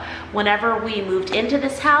below. Whenever we moved into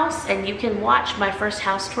this house, and you can watch my first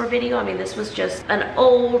house tour video, I mean, this was just an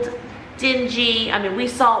old, dingy, I mean, we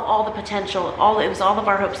saw all the potential, it was all of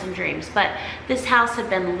our hopes and dreams, but this house had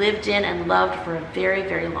been lived in and loved for a very,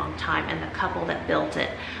 very long time, and the couple that built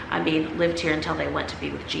it, I mean, lived here until they went to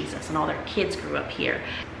be with Jesus, and all their kids grew up here.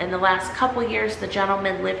 In the last couple years, the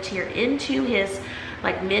gentleman lived here into his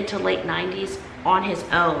like mid to late 90s, on his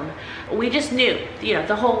own. We just knew, you know,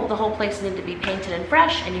 the whole place needed to be painted and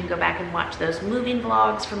fresh, and you can go back and watch those moving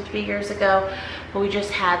vlogs from 3 years ago. But we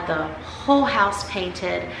just had the whole house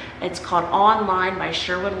painted. It's called Online by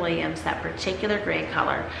Sherwin-Williams, that particular gray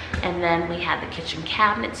color. And then we had the kitchen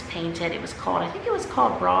cabinets painted. It was called, I think it was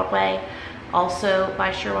called Broadway, also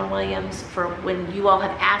by Sherwin-Williams, for when you all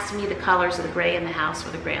have asked me the colors of the gray in the house or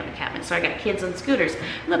the gray on the cabinet. So I got kids on scooters.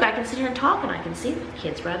 Look, I can sit here and talk and I can see the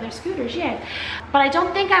kids ride their scooters, yay. But I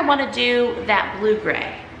don't think I want to do that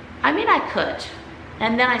blue-gray. I mean, I could.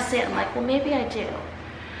 And then I see it and I'm like, well, maybe I do.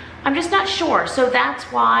 I'm just not sure. So that's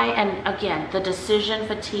why, and again, the decision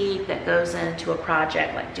fatigue that goes into a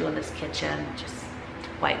project like doing this kitchen, just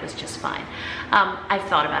white was just fine. I've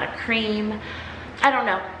thought about a cream. I don't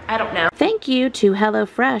know. Thank you to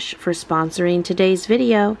HelloFresh for sponsoring today's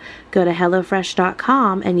video. Go to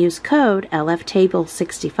HelloFresh.com and use code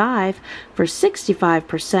LFTable65 for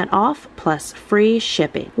 65% off plus free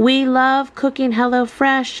shipping. We love cooking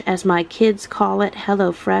HelloFresh. As my kids call it,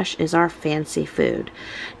 HelloFresh is our fancy food.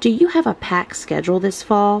 Do you have a packed schedule this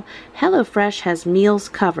fall? HelloFresh has meals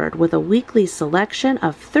covered with a weekly selection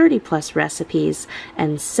of 30+ recipes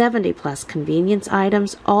and 70+ convenience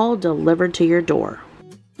items, all delivered to your door.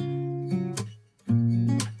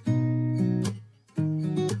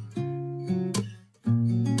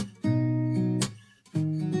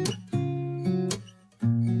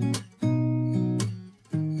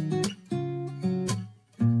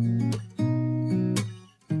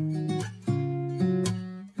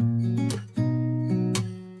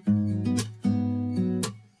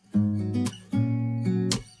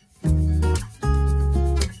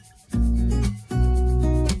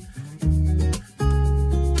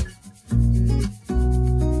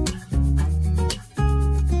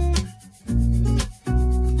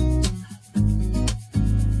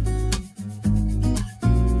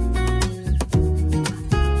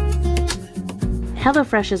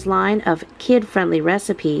 HelloFresh's line of kid-friendly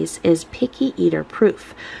recipes is picky eater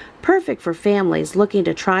proof, perfect for families looking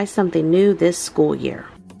to try something new this school year.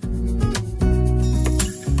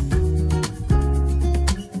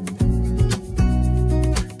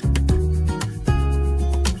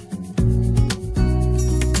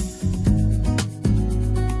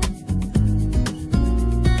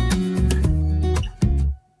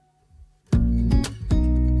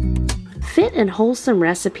 Fit and wholesome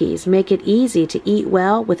recipes make it easy to eat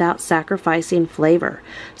well without sacrificing flavor,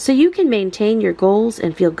 so you can maintain your goals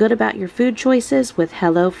and feel good about your food choices with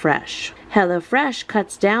HelloFresh. HelloFresh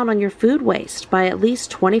cuts down on your food waste by at least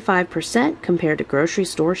 25% compared to grocery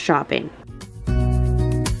store shopping.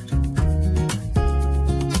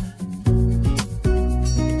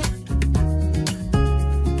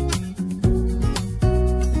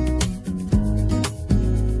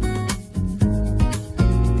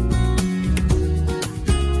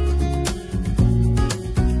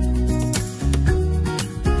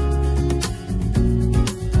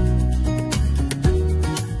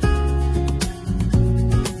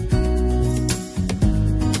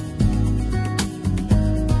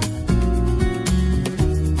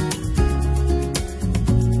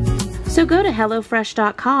 So go to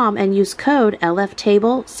HelloFresh.com and use code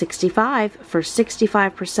LFTable65 for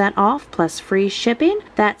 65% off plus free shipping.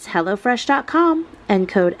 That's HelloFresh.com and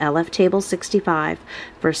code LFTable65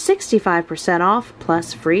 for 65% off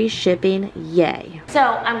plus free shipping. Yay. So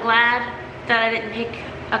I'm glad that I didn't pick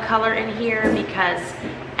a color in here, because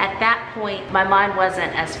at that point my mind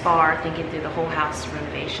wasn't as far thinking through the whole house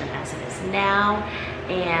renovation as it is now.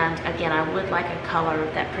 And again, I would like a color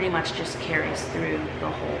that pretty much just carries through the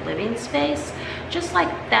whole living space, just like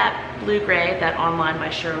that blue-gray, that Online by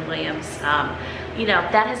Sherwin-Williams. You know,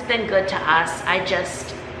 that has been good to us. I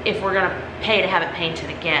just, if we're gonna pay to have it painted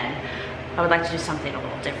again, I would like to do something a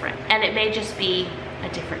little different. And it may just be a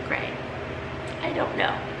different gray. I don't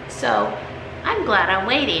know. So I'm glad I'm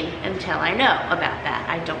waiting until I know about that.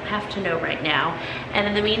 I don't have to know right now. And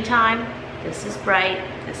in the meantime, this is bright,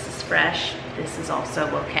 this is fresh, this is also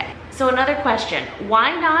okay. So another question,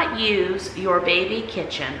 why not use your baby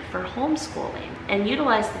kitchen for homeschooling and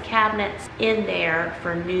utilize the cabinets in there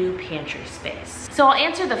for new pantry space? So I'll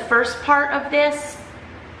answer the first part of this,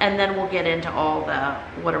 and then we'll get into all the,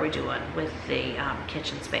 what are we doing with the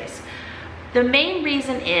kitchen space. The main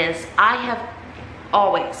reason is I have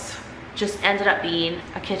always just ended up being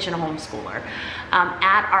a kitchen homeschooler.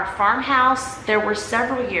 At our farmhouse, there were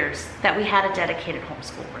several years that we had a dedicated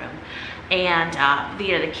homeschool room. And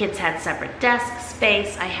you know, the kids had separate desk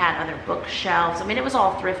space. I had other bookshelves. I mean, it was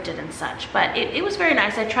all thrifted and such, but it was very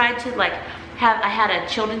nice. I tried to like I had a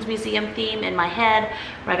children's museum theme in my head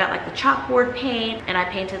where I got like the chalkboard paint, and I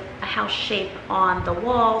painted a house shape on the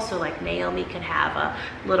wall so like Naomi could have a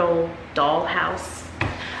little dollhouse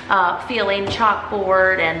feeling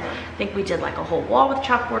chalkboard. And I think we did like a whole wall with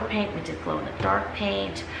chalkboard paint. We did glow in the dark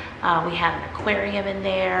paint. We had an aquarium in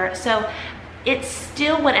there. So it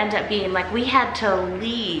still would end up being like we had to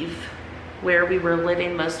leave where we were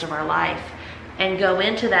living most of our life and go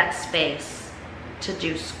into that space to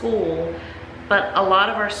do school. But a lot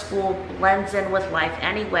of our school blends in with life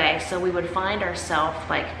anyway, so we would find ourselves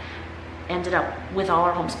like ended up with all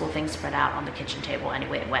our homeschool things spread out on the kitchen table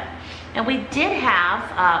anyway it went. And we did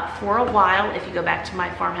have, for a while, if you go back to my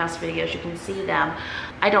farmhouse videos, you can see them.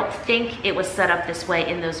 I don't think it was set up this way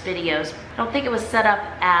in those videos. I don't think it was set up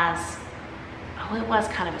as, oh, it was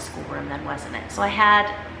kind of a schoolroom then, wasn't it? So I had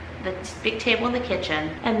the big table in the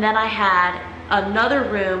kitchen, and then I had another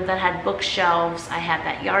room that had bookshelves. I had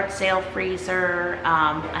that yard sale freezer.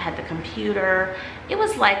 I had the computer. It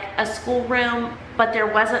was like a schoolroom, but there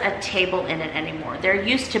wasn't a table in it anymore. There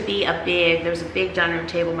used to be there was a big dining room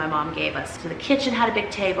table my mom gave us. So the kitchen had a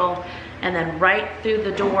big table, and then right through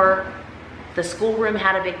the door, the schoolroom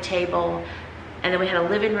had a big table, and then we had a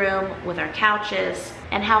living room with our couches.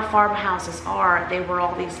 And how farmhouses are, they were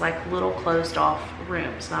all these like little closed off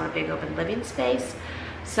rooms, not a big open living space.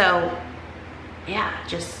 So yeah,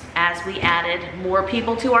 just as we added more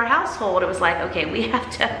people to our household, it was like, okay, we have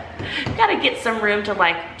to, gotta get some room to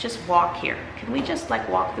like just walk here. Can we just like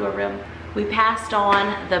walk through a room? We passed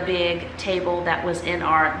on the big table that was in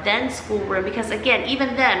our then schoolroom, because again,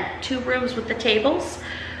 even then, 2 rooms with the tables,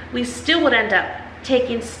 we still would end up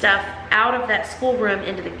taking stuff out of that schoolroom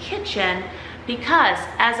into the kitchen, because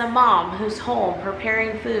as a mom who's home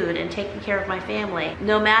preparing food and taking care of my family,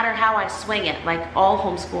 no matter how I swing it, like all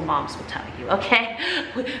homeschool moms will tell you, okay?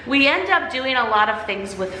 We end up doing a lot of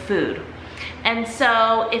things with food. And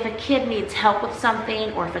so if a kid needs help with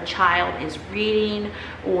something, or if a child is reading,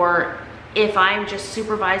 or if I'm just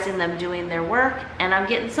supervising them doing their work and I'm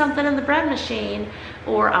getting something in the bread machine,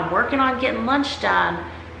 or I'm working on getting lunch done,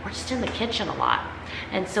 we're just in the kitchen a lot.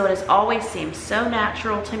 And so it has always seemed so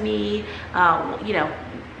natural to me, you know,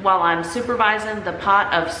 while I'm supervising the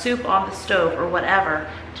pot of soup on the stove or whatever,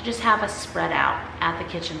 to just have us spread out at the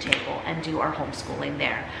kitchen table and do our homeschooling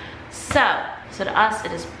there. So to us,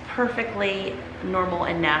 it is perfectly normal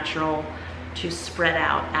and natural to spread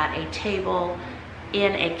out at a table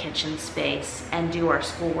in a kitchen space and do our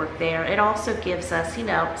schoolwork there. It also gives us, you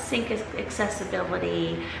know, sink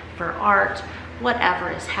accessibility for art,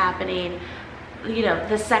 whatever is happening. You know,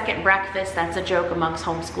 the second breakfast, that's a joke amongst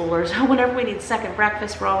homeschoolers. Whenever we need second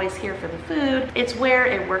breakfast, we're always here for the food. It's where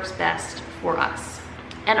it works best for us.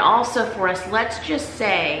 And also for us, let's just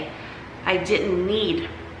say I didn't need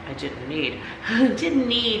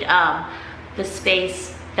the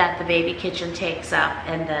space that the baby kitchen takes up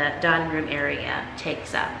and the dining room area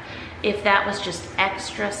takes up. If that was just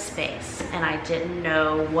extra space and I didn't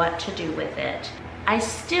know what to do with it, I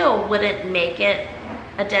still wouldn't make it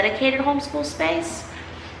a dedicated homeschool space.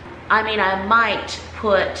 I mean, I might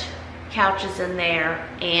put couches in there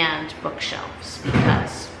and bookshelves,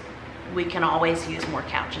 because we can always use more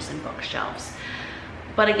couches and bookshelves.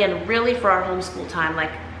 But again, really for our homeschool time,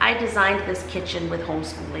 like I designed this kitchen with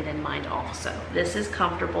homeschooling in mind also. This is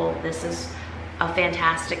comfortable. This is a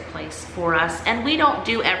fantastic place for us. And we don't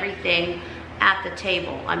do everything at the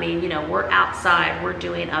table. I mean, you know, we're outside, we're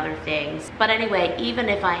doing other things. But anyway, even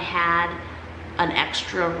if I had an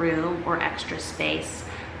extra room or extra space,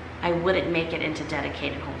 I wouldn't make it into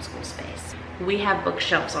dedicated homeschool space. We have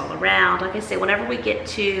bookshelves all around. Like I say, whenever we get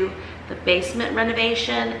to the basement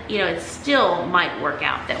renovation, you know, it still might work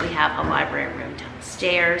out that we have a library room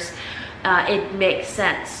downstairs. It makes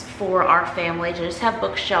sense for our family to just have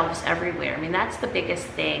bookshelves everywhere. I mean, that's the biggest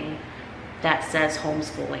thing that says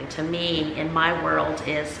homeschooling to me in my world,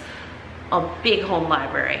 is a big home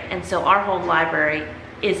library. And so our home library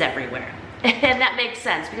is everywhere. And that makes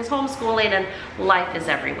sense, because homeschooling and life is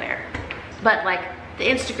everywhere. But like the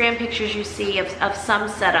Instagram pictures you see of some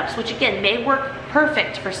setups, which again may work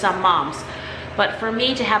perfect for some moms, but for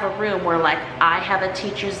me to have a room where like I have a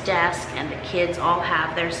teacher's desk and the kids all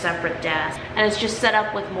have their separate desks, and it's just set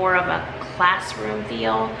up with more of a classroom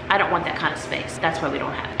feel, I don't want that kind of space. That's why we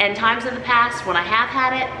don't have it. And times in the past when I have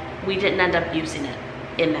had it, we didn't end up using it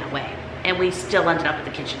in that way, and we still ended up at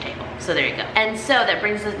the kitchen table. So there you go. And so that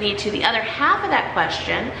brings me to the other half of that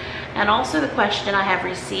question, and also the question I have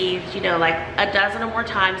received, you know, like a dozen or more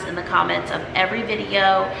times in the comments of every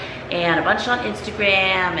video, and a bunch on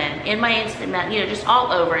Instagram and in my instant, you know, just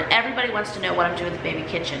all over. And everybody wants to know what I'm doing with the baby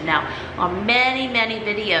kitchen. Now, on many, many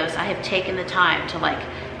videos, I have taken the time to like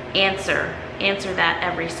answer answer that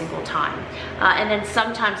every single time. And then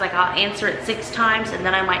sometimes like I'll answer it 6 times and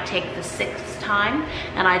then I might take the 6th time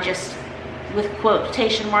and I just, with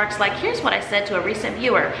quotation marks, like here's what I said to a recent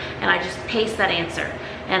viewer, and I just paste that answer.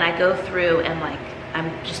 And I go through and like,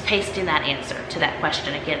 I'm just pasting that answer to that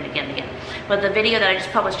question again and again and again. But the video that I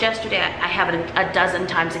just published yesterday, I have it a dozen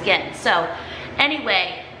times again. So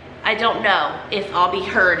anyway, I don't know if I'll be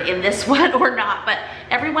heard in this one or not, but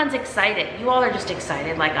everyone's excited. You all are just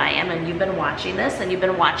excited like I am, and you've been watching this, and you've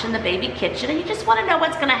been watching the baby kitchen, and you just want to know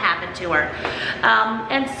what's going to happen to her.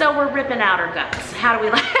 And so we're ripping out her guts. How do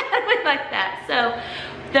we like, that? So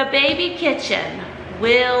the baby kitchen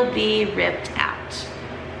will be ripped out.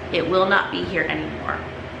 It will not be here anymore.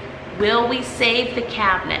 Will we save the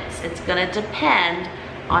cabinets? It's going to depend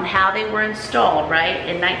on how they were installed, right?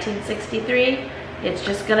 In 1963. It's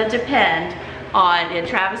just gonna depend on, and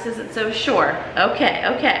Travis isn't so sure.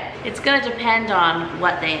 Okay. It's gonna depend on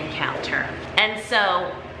what they encounter. And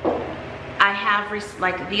so I have,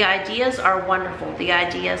 like, the ideas are wonderful. The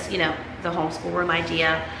ideas, you know, the homeschool room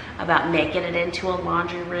idea about making it into a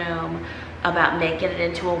laundry room, about making it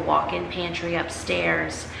into a walk-in pantry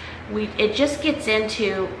upstairs. It just gets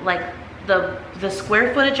into like the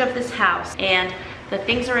square footage of this house, and the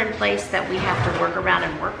things are in place that we have to work around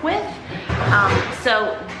and work with.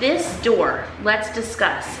 So this door, let's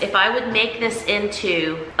discuss. If I would make this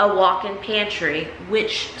into a walk-in pantry,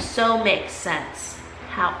 which so makes sense.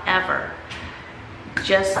 However,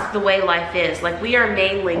 just the way life is, like we are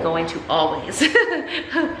mainly going to always,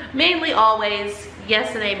 mainly always,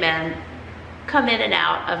 yes and amen, come in and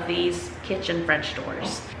out of these kitchen French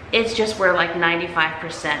doors. It's just where like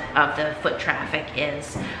 95% of the foot traffic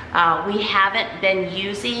is. We haven't been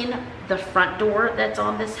using the front door that's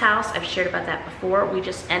on this house. I've shared about that before. We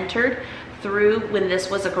just entered through, when this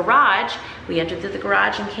was a garage, we entered through the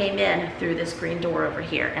garage and came in through this green door over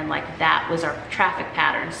here, and like that was our traffic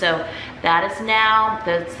pattern. So that is now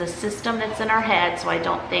the system that's in our head, so I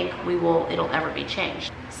don't think it'll ever be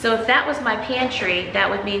changed. So if that was my pantry, that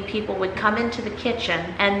would mean people would come into the kitchen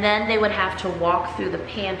and then they would have to walk through the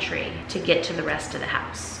pantry to get to the rest of the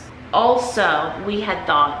house. Also, we had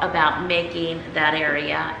thought about making that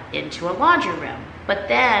area into a laundry room. But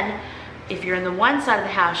then, if you're in the one side of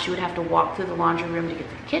the house, you would have to walk through the laundry room to get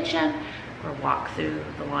to the kitchen, or walk through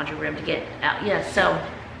the laundry room to get out. Yeah, so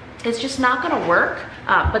it's just not gonna work.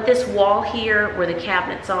 But this wall here, where the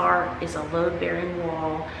cabinets are, is a load-bearing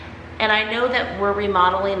wall. And I know that we're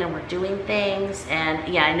remodeling and we're doing things,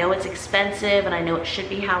 and yeah, I know it's expensive and I know it should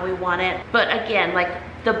be how we want it. But again, like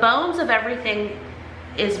the bones of everything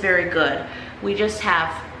is very good. We just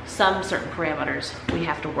have some certain parameters we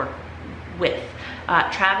have to work with.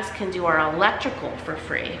 Travis can do our electrical for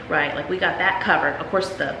free, right? Like we got that covered. Of course,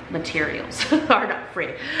 the materials are not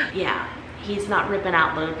free. Yeah, he's not ripping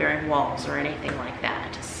out load-bearing walls or anything like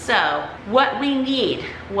that. So what we need,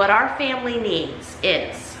 what our family needs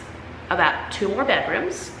is about 2 more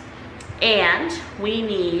bedrooms, and we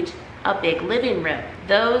need a big living room.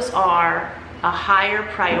 Those are a higher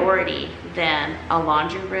priority than a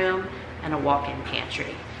laundry room and a walk-in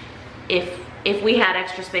pantry. If we had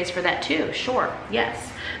extra space for that too, sure,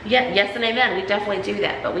 yes. Yes and amen, we definitely do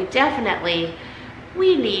that, but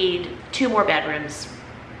we need 2 more bedrooms,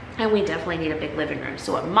 and we definitely need a big living room.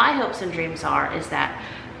 So what my hopes and dreams are is that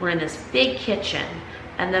we're in this big kitchen,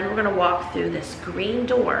 and then we're gonna walk through this green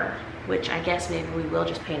door, which I guess maybe we will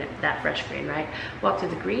just paint it that fresh green, right? Walk through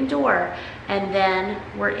the green door, and then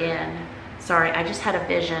we're in, sorry, I just had a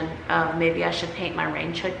vision of maybe I should paint my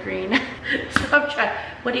range hood green. So I'm trying,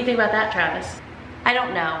 what do you think about that, Travis? I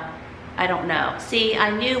don't know. See, I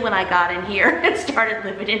knew when I got in here and started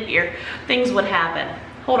living in here, things would happen.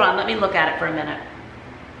 Hold on, let me look at it for a minute.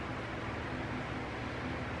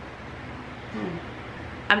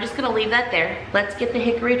 I'm just gonna leave that there. Let's get the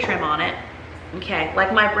hickory trim on it. Okay,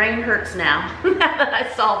 like my brain hurts now that I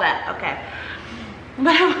saw that, okay.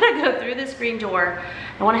 But I wanna go through this green door.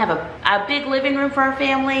 I wanna have a big living room for our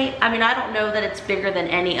family. I mean, I don't know that it's bigger than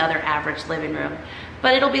any other average living room,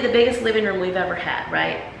 but it'll be the biggest living room we've ever had,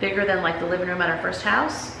 right? Bigger than like the living room at our first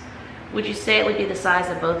house. Would you say it would be the size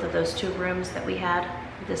of both of those 2 rooms that we had?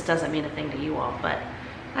 This doesn't mean a thing to you all, but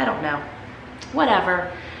I don't know. Whatever.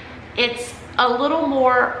 It's a little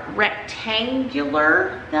more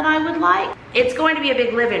rectangular than I would like. It's going to be a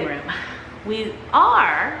big living room. We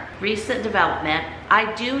are recent development.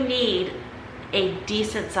 I do need a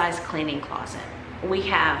decent sized cleaning closet. We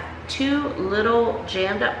have 2 little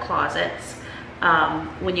jammed up closets.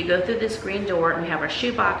 When you go through this green door, we have our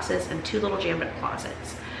shoe boxes and 2 little jammed up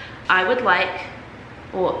closets. I would like,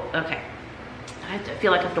 well, okay. I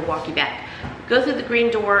feel like I have to walk you back. Go through the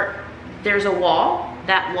green door, there's a wall.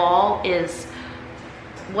 That wall is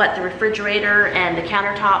what the refrigerator and the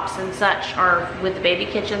countertops and such are with the baby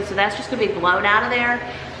kitchen, so that's just gonna be blown out of there.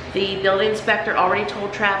 The building inspector already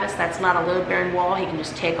told Travis that's not a load-bearing wall. He can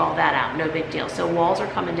just take all that out, no big deal. So walls are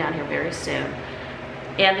coming down here very soon,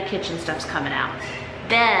 and the kitchen stuff's coming out.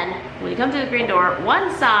 Then, when you come through the green door,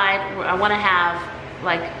 one side, I wanna have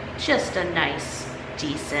like just a nice,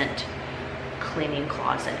 decent cleaning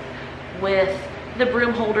closet with the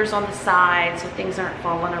broom holders on the side so things aren't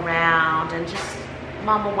falling around, and just,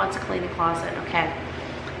 Mama wants a cleaning closet, okay.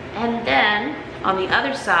 And then, on the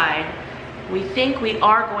other side, we think we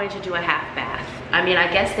are going to do a half bath. I mean,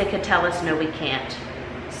 I guess they could tell us no, we can't.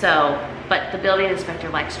 So, but the building inspector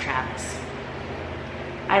likes Travis.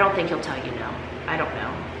 I don't think he'll tell you no. I don't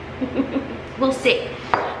know. We'll see.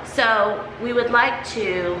 So we would like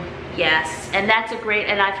to, yes, and that's a great,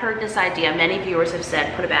 and I've heard this idea. Many viewers have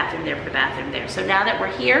said, put a bathroom there, put a bathroom there. So now that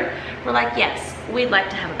we're here, we're like, yes, we'd like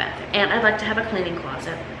to have a bathroom. And I'd like to have a cleaning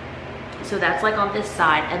closet. So that's like on this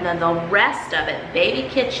side. And then the rest of it, baby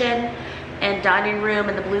kitchen and dining room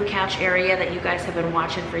and the blue couch area that you guys have been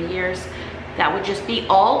watching for years, that would just be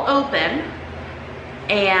all open,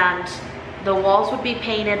 and the walls would be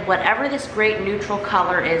painted whatever this great neutral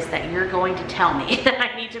color is that you're going to tell me that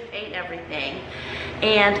I need to paint everything.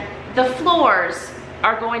 And the floors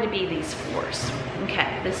are going to be these floors.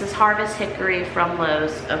 Okay, this is Harvest Hickory from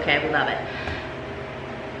Lowe's. Okay, we love it.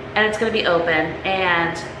 And it's gonna be open,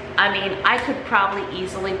 and I mean, I could probably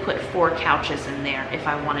easily put 4 couches in there if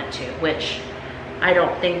I wanted to, which I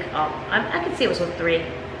don't think, I could see it was with 3.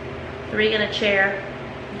 3 in a chair,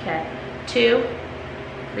 okay. 2,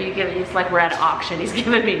 it's like we're at an auction, he's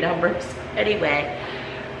giving me numbers. Anyway,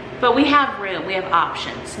 but we have room, we have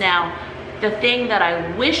options. Now, the thing that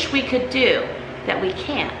I wish we could do that we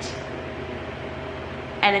can't,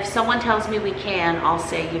 and if someone tells me we can, I'll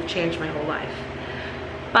say, you've changed my whole life.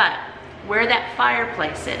 But where that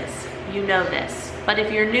fireplace is, you know this. But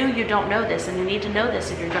if you're new, you don't know this, and you need to know this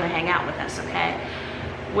if you're gonna hang out with us, okay?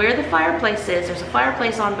 Where the fireplace is, there's a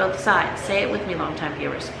fireplace on both sides. Say it with me, longtime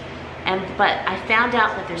viewers. But I found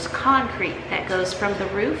out that there's concrete that goes from the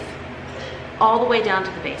roof all the way down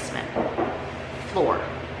to the basement floor.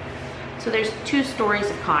 So there's 2 stories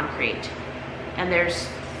of concrete, and there's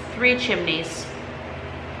 3 chimneys,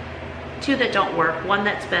 2 that don't work, 1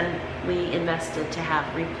 that's been, we invested to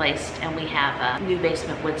have replaced, and we have a new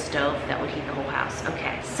basement wood stove that would heat the whole house.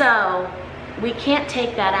 Okay, so we can't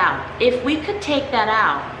take that out. If we could take that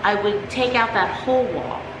out, I would take out that whole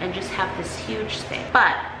wall and just have this huge space.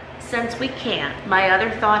 But since we can't, my other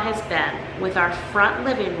thought has been with our front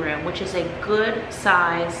living room, which is a good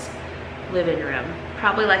size living room,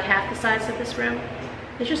 probably like half the size of this room.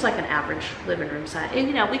 It's just like an average living room size. And,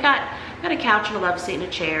 you know, we got a couch and a love seat and a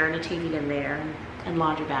chair and a TV in there and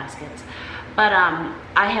laundry baskets. But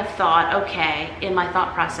I have thought, okay, in my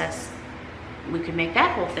thought process, we could make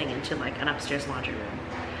that whole thing into like an upstairs laundry room.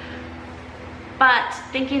 But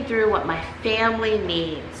thinking through what my family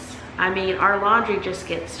needs, I mean, our laundry just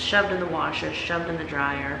gets shoved in the washer, shoved in the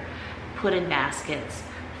dryer, put in baskets,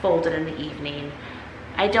 folded in the evening.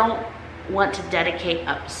 I don't want to dedicate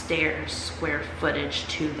upstairs square footage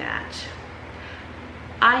to that.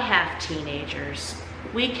 I have teenagers.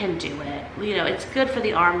 We can do it. You know, it's good for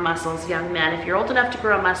the arm muscles, young men. If you're old enough to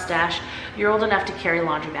grow a mustache, you're old enough to carry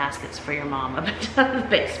laundry baskets for your mom up and down the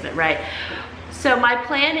basement, right? So my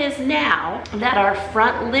plan is now that our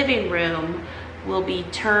front living room will be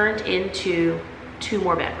turned into 2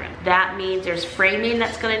 more bedrooms. That means there's framing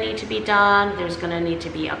that's gonna need to be done. There's gonna need to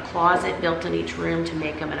be a closet built in each room to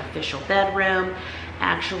make them an official bedroom.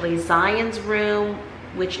 Actually, Zion's room,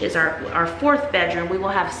 which is our 4th bedroom, we will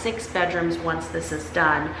have 6 bedrooms once this is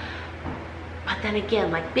done. But then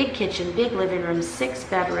again, like big kitchen, big living room, 6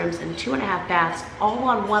 bedrooms and 2.5 baths, all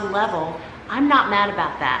on 1 level. I'm not mad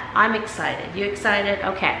about that. I'm excited. You excited?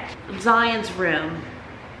 Okay. Zion's room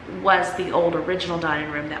was the old original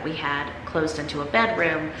dining room that we had closed into a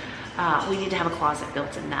bedroom. We need to have a closet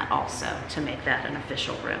built in that also to make that an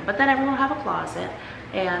official room. But then everyone will have a closet,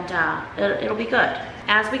 and it'll be good.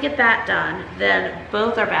 As we get that done, then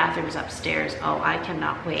both our bathrooms upstairs, oh, I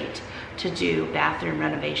cannot wait to do bathroom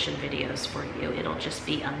renovation videos for you. It'll just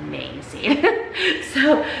be amazing.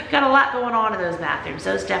 So got a lot going on in those bathrooms.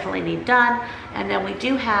 Those definitely need done. And then we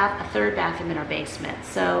do have a 3rd bathroom in our basement.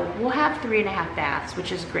 So we'll have 3.5 baths,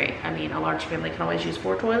 which is great. I mean, a large family can always use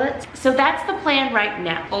 4 toilets. So that's the plan right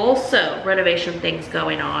now. Also, renovation things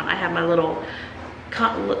going on. I have my little,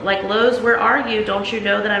 like, Lowe's, where are you? Don't you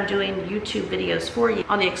know that I'm doing YouTube videos for you?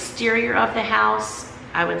 On the exterior of the house,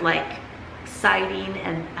 I would like siding,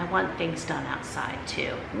 and I want things done outside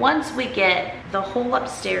too. Once we get the whole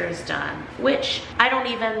upstairs done, which I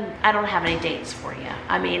don't have any dates for you.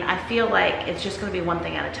 I mean, I feel like it's just gonna be one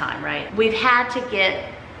thing at a time, right? We've had to get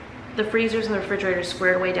the freezers and the refrigerators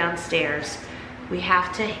squared away downstairs. We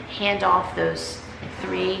have to hand off those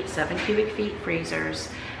 3 7 cubic feet freezers.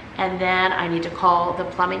 And then I need to call the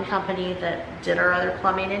plumbing company that did our other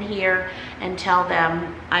plumbing in here and tell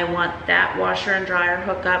them I want that washer and dryer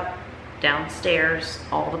hookup downstairs.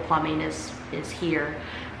 All the plumbing is here.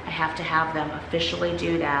 I have to have them officially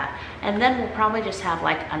do that. And then we'll probably just have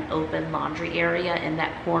like an open laundry area in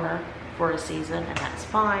that corner for a season, and that's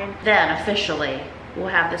fine. Then officially we'll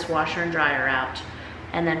have this washer and dryer out,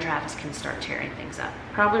 and then Travis can start tearing things up.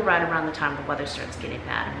 Probably right around the time the weather starts getting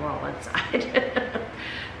bad and we're all inside.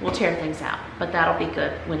 We'll tear things out, but that'll be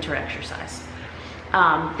good winter exercise.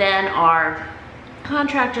 Then our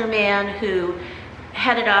contractor man who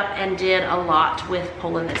headed up and did a lot with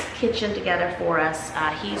pulling this kitchen together for us,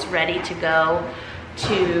 he's ready to go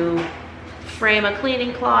to frame a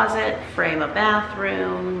cleaning closet, frame a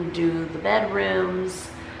bathroom, do the bedrooms,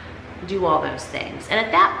 do all those things. And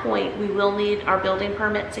at that point, we will need our building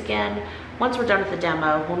permits again. Once we're done with the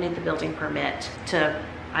demo, we'll need the building permit to,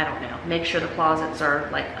 I don't know, make sure the closets are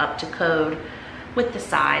like up to code with the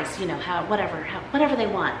size, you know, whatever they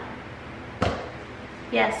want.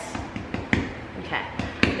 Yes. Okay,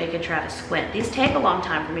 making Travis squint. These take a long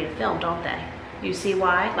time for me to film, don't they? You see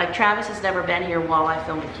why? Like, Travis has never been here while I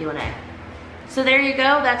filmed a Q&A. So there you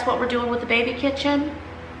go, that's what we're doing with the baby kitchen.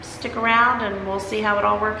 Stick around and we'll see how it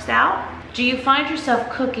all works out. Do you find yourself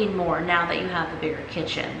cooking more now that you have the bigger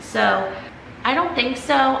kitchen? So, I don't think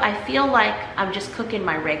so. I feel like I'm just cooking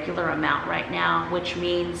my regular amount right now, which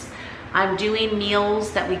means I'm doing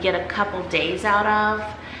meals that we get a couple days out of,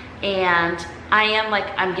 and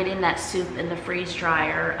I'm getting that soup in the freeze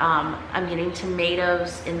dryer. I'm getting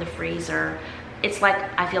tomatoes in the freezer. It's like,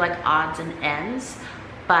 I feel like odds and ends,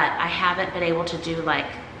 but I haven't been able to do like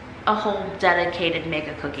a whole dedicated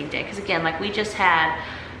mega cooking day. Because again, like, we just had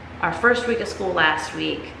our first week of school last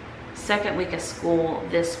week, second week of school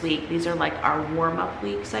this week. These are like our warm-up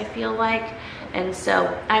weeks, I feel like. And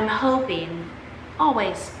so I'm hoping,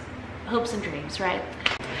 always hopes and dreams, right?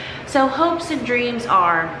 So hopes and dreams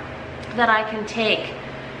are that I can take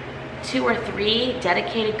 2 or 3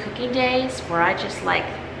 dedicated cooking days where I just like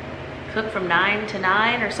cook from 9 to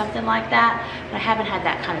 9 or something like that. But I haven't had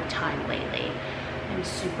that kind of time lately. I'm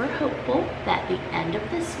super hopeful that the end of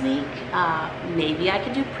this week, maybe I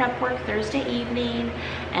could do prep work Thursday evening,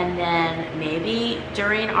 and then maybe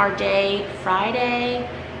during our day Friday,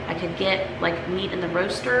 I could get like meat in the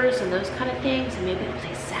roasters and those kind of things, and maybe I'll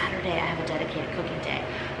say Saturday I have a dedicated cooking day.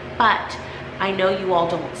 But I know you all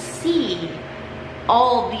don't see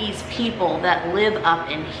all these people that live up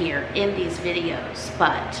in here in these videos,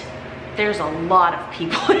 but there's a lot of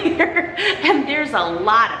people here, and there's a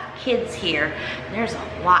lot of kids here. There's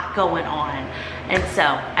a lot going on, and so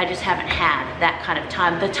I just haven't had that kind of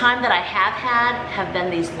time. The time that I have had have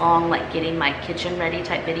been these long, like getting my kitchen ready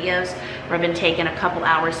type videos, where I've been taking a couple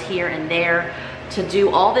hours here and there to do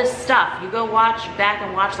all this stuff. You go back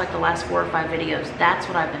and watch like the last 4 or 5 videos. That's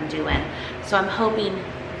what I've been doing. So I'm hoping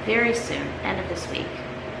very soon, end of this week,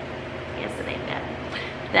 yes it ain't bad,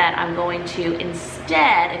 that I'm going to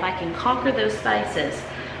instead, if I can conquer those spices,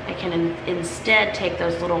 I can instead take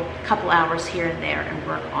those little couple hours here and there and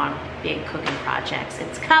work on big cooking projects.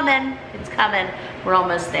 It's coming, we're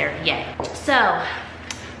almost there, yay. So,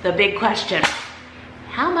 the big question,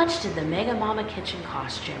 how much did the Mega Momma kitchen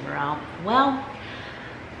cost, Jamerrill? Well,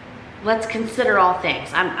 let's consider all things.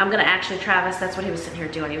 I'm gonna actually, Travis, that's what he was sitting here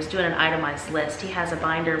doing. He was doing an itemized list. He has a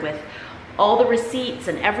binder with all the receipts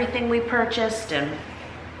and everything we purchased and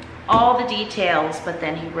all the details, but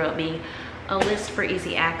then he wrote me a list for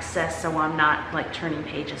easy access, so I'm not like turning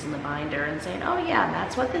pages in the binder and saying, oh yeah,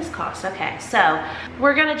 that's what this costs. Okay, so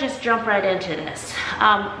we're gonna just jump right into this.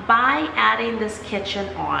 By adding this kitchen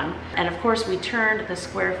on, and of course we turned the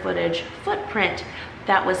square footage footprint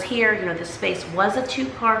that was here, you know, the space was a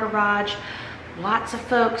 2-car garage. Lots of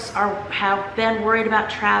folks have been worried about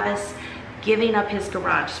Travis giving up his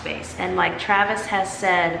garage space, and like Travis has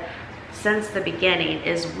said since the beginning,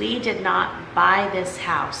 is we did not buy this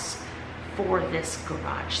house for this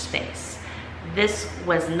garage space. This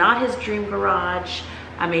was not his dream garage.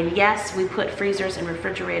 I mean, yes, we put freezers and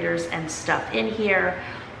refrigerators and stuff in here,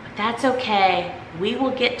 but that's okay. We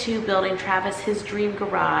will get to building Travis his dream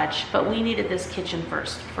garage, but we needed this kitchen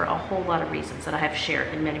first for a whole lot of reasons that I have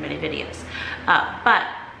shared in many, many videos. But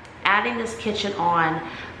adding this kitchen on,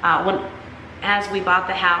 as we bought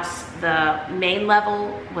the house, the main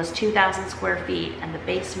level was 2,000 square feet and the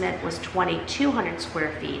basement was 2,200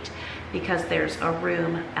 square feet because there's a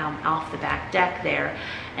room off the back deck there.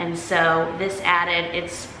 And so this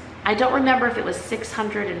added, I don't remember if it was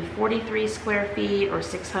 643 square feet or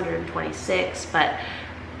 626, but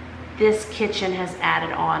this kitchen has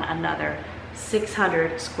added on another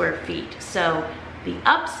 600 square feet. So the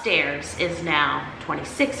upstairs is now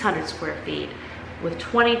 2,600 square feet with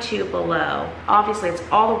 22 below. Obviously it's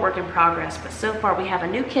all a work in progress, but so far we have a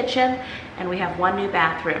new kitchen and we have one new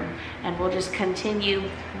bathroom, and we'll just continue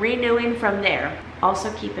renewing from there.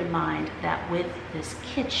 Also keep in mind that with this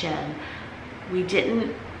kitchen, we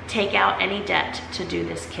didn't take out any debt to do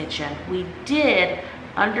this kitchen. We did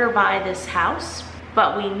underbuy this house,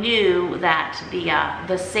 but we knew that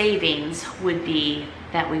the savings would be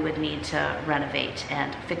that we would need to renovate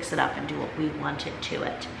and fix it up and do what we wanted to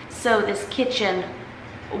it. So this kitchen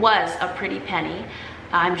was a pretty penny.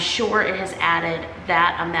 I'm sure it has added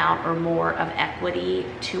that amount or more of equity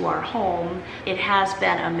to our home. It has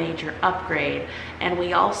been a major upgrade, and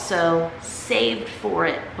we also saved for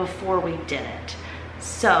it before we did it.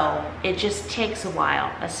 So it just takes a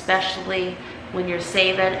while, especially when you're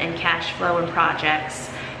saving and cash flow in projects.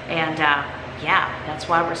 And yeah, that's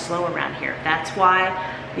why we're slow around here. That's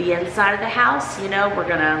why the inside of the house, you know, we're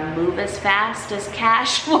gonna move as fast as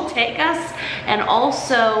cash will take us, and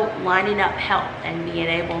also lining up help and being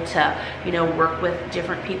able to, you know, work with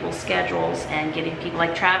different people's schedules and getting people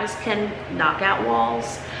like Travis can knock out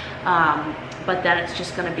walls. But then it's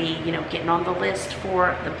just gonna be, you know, getting on the list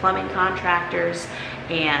for the plumbing contractors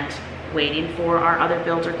and waiting for our other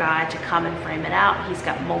builder guy to come and frame it out. He's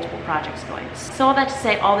got multiple projects going. So all that to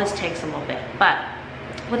say, all this takes a little bit, but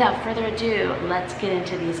without further ado, let's get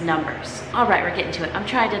into these numbers. All right, we're getting to it. I'm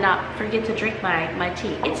trying to not forget to drink my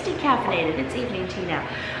tea. It's decaffeinated, it's evening tea now.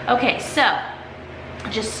 Okay, so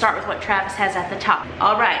just start with what Travis has at the top.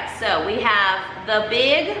 All right, so we have the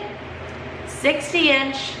big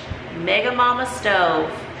 60-inch Mega Momma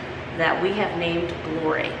stove that we have named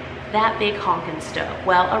Glory. That big honkin' stove.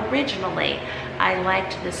 Well, originally, I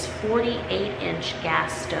liked this 48-inch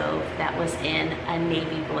gas stove that was in a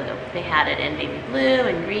navy blue. They had it in navy blue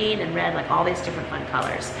and green and red, like all these different fun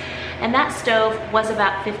colors. And that stove was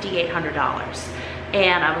about $5,800.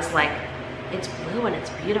 And I was like, it's blue and it's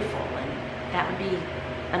beautiful, and that would be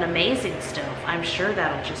an amazing stove. I'm sure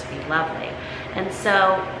that'll just be lovely. And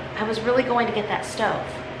so I was really going to get that stove.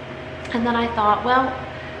 And then I thought, well,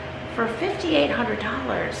 for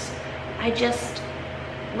 $5,800,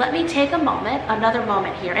 let me take a moment, another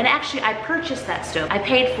moment here. And actually I purchased that stove. I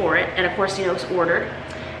paid for it, and of course, you know, it was ordered.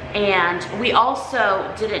 And we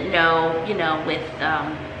also didn't know, you know, with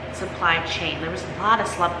supply chain, there was a lot of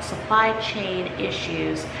supply chain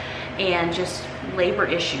issues and just labor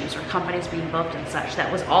issues or companies being booked and such.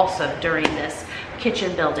 That was also during this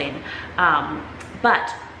kitchen building.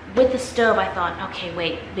 But with the stove, I thought, okay,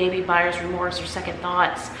 wait, maybe buyer's remorse or second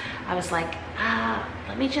thoughts. I was like,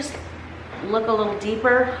 let me just look a little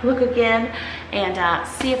deeper, look again, and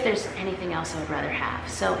see if there's anything else I would rather have.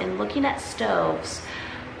 So in looking at stoves,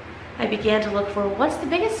 I began to look for what's the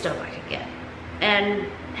biggest stove I could get, and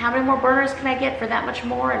how many more burners can I get for that much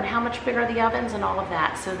more, and how much bigger are the ovens and all of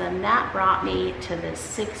that. So then that brought me to this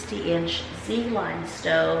 60-inch Z-line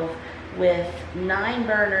stove with 9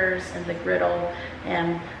 burners and the griddle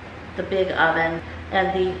and the big oven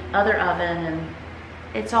and the other oven, and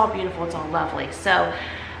it's all beautiful, it's all lovely. So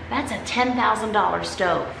that's a $10,000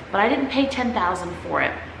 stove, but I didn't pay $10,000 for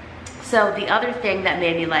it. So the other thing that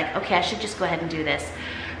made me like, okay, I should just go ahead and do this.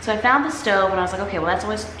 So I found the stove and I was like, okay, well that's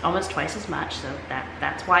almost twice as much, so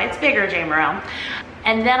that's why it's bigger, Jamerrill.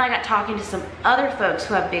 And then I got talking to some other folks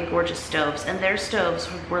who have big, gorgeous stoves, and their stoves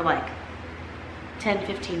were like $10,000,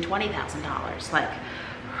 $15,000, $20,000. Like,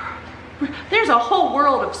 there's a whole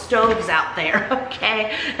world of stoves out there,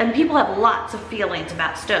 okay? And people have lots of feelings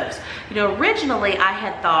about stoves. You know, originally I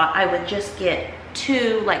had thought I would just get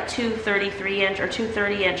two 33-inch or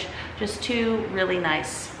 230-inch, just 2 really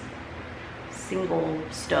nice single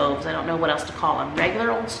stoves. I don't know what else to call them.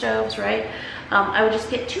 Regular old stoves, right? I would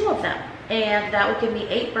just get 2 of them, and that would give me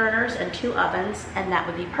 8 burners and 2 ovens, and that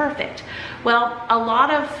would be perfect. Well, a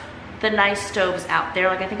lot of the nice stoves out there,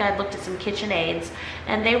 like I think I looked at some KitchenAids,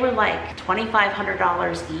 and they were like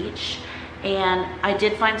 $2,500 each. And I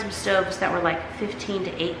did find some stoves that were like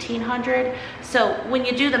 $1,500 to $1,800. So when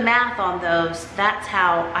you do the math on those, that's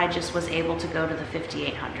how I just was able to go to the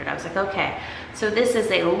 $5,800. I was like, okay, so this is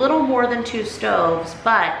a little more than 2 stoves,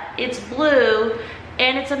 but it's blue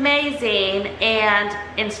and it's amazing. And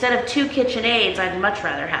instead of 2 KitchenAids, I'd much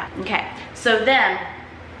rather have. Okay, so then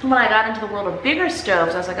when I got into the world of bigger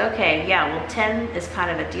stoves, I was like, okay, yeah, well 10 is kind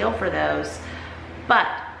of a deal for those. But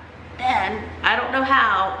then, I don't know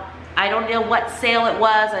how, I don't know what sale it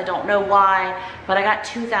was, I don't know why, but I got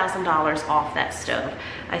 $2,000 off that stove.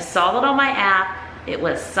 I saw it on my app, it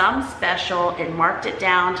was some special, it marked it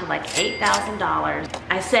down to like $8,000.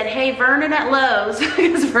 I said, hey, Vernon at Lowe's,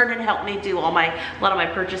 because Vernon helped me do a lot of my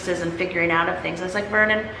purchases and figuring out of things. I was like,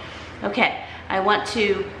 Vernon, okay, I want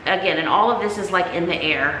to, again, and all of this is like in the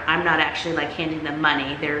air. I'm not actually like handing them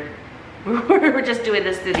money. We're just doing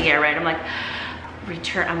this through the air, right? I'm like,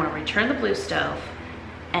 I'm gonna return the blue stove,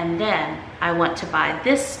 and then I want to buy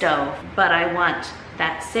this stove, but I want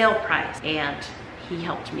that sale price. And he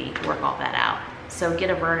helped me work all that out. So get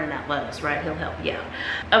a Vernon at Lowe's, right? He'll help you out.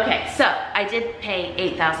 Okay, so I did pay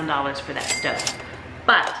 $8,000 for that stove,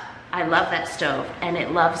 but I love that stove and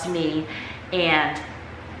it loves me, and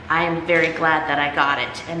I am very glad that I got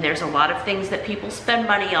it. And there's a lot of things that people spend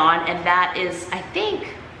money on, and that is, I think,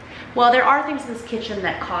 well, there are things in this kitchen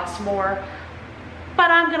that cost more, but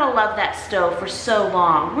I'm gonna love that stove for so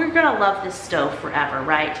long. We're gonna love this stove forever,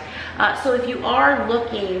 right? So if you are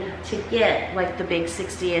looking to get like the big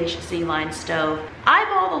 60-inch Z-line stove,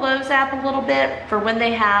 eyeball the Lowe's app a little bit for when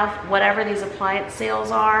they have whatever these appliance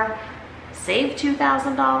sales are. Save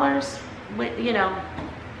 $2,000, you know,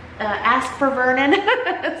 ask for Vernon,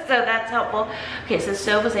 so that's helpful. Okay, so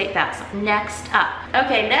stove was $8,000. Next up.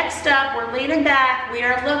 Okay, next up, we're leaning back. We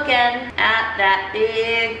are looking at that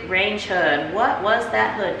big range hood. What was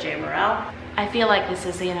that hood, Jamerrill? I feel like this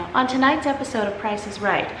is, you know, on tonight's episode of Price is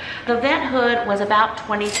Right. The vent hood was about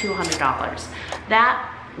 $2,200. That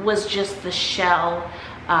was just the shell.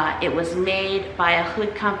 It was made by a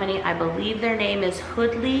hood company. I believe their name is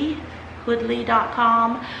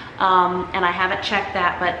hoodly.com, and I haven't checked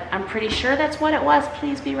that, but I'm pretty sure that's what it was.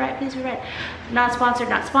 Please be right, please be right. Not sponsored,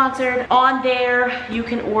 not sponsored. On there, you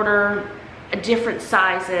can order different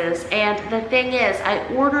sizes, and the thing is, I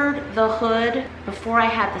ordered the hood before I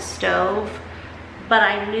had the stove, but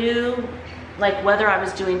I knew, like, whether I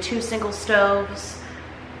was doing 2 single stoves,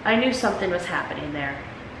 I knew something was happening there.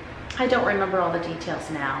 I don't remember all the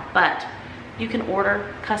details now, but you can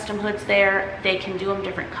order custom hoods there. They can do them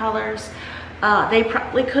different colors. They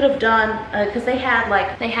probably could have done, because they had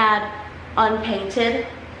unpainted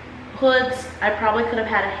hoods. I probably could have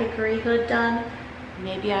had a hickory hood done.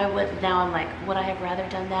 Maybe I would. Now I'm like, would I have rather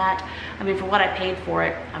done that? I mean, for what I paid for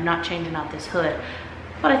it, I'm not changing out this hood,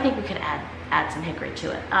 but I think we could add some hickory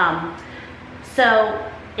to it. So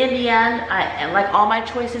in the end, I like all my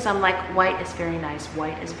choices. I'm like, white is very nice,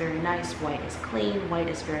 white is very nice, white is clean, white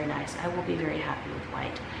is very nice. I will be very happy with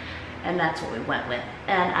white. And that's what we went with.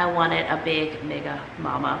 And I wanted a big mega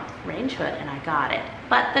Momma range hood, and I got it.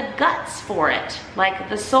 But the guts for it, like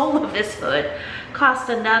the soul of this hood, cost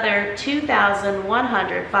another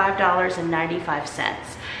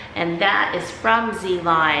 $2,105.95. And that is from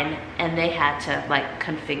Z-Line, and they had to like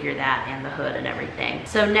configure that and the hood and everything.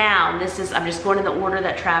 So now this is, I'm just going in the order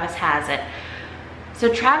that Travis has it. So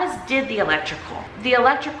Travis did the electrical. The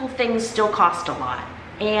electrical things still cost a lot.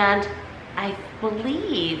 And I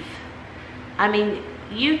believe, I mean,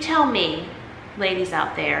 you tell me, ladies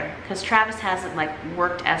out there, because Travis hasn't like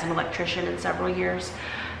worked as an electrician in several years.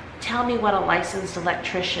 Tell me what a licensed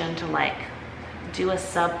electrician to like do a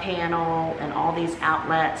sub panel and all these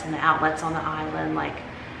outlets and the outlets on the island, like,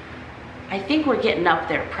 I think we're getting up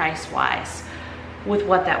there price-wise with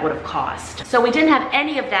what that would have cost. So we didn't have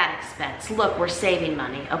any of that expense. Look, we're saving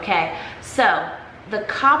money, okay? So the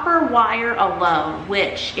copper wire alone,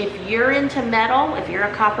 which if you're into metal, if you're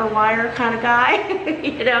a copper wire kind of guy,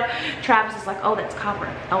 you know, Travis is like, oh, that's copper.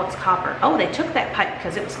 Oh, it's copper. Oh, they took that pipe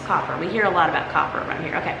because it was copper. We hear a lot about copper around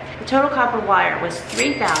here. Okay, the total copper wire was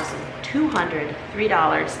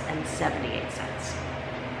 $3,203.78.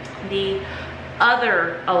 The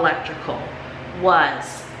other electrical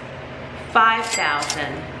was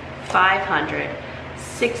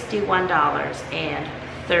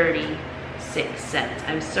 $5,561.36.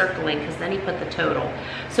 I'm circling because then he put the total.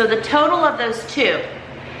 So the total of those two,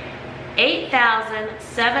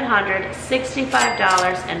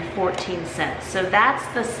 $8,765.14. So that's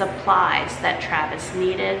the supplies that Travis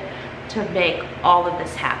needed to make all of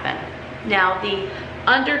this happen. Now the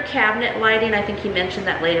under cabinet lighting, I think he mentioned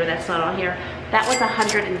that later, that's not on here, that was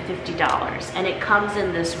 $150, and it comes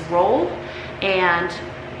in this roll, and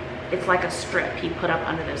it's like a strip he put up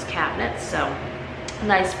under those cabinets. So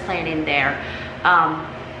nice planning there.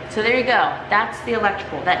 So there you go. That's the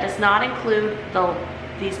electrical. That does not include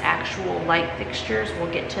these actual light fixtures.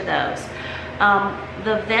 We'll get to those.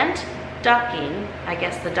 The vent ducting, I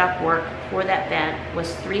guess the duct work for that vent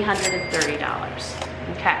was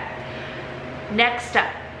 $330. Okay. Next up,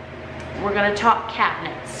 we're gonna talk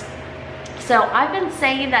cabinets. So I've been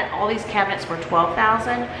saying that all these cabinets were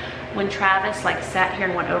 $12,000. When Travis like sat here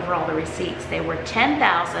and went over all the receipts, they were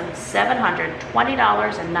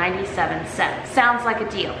 $10,720.97. Sounds like a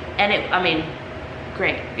deal. And I mean,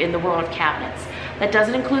 great in the world of cabinets. That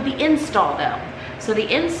doesn't include the install though. So the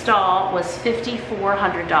install was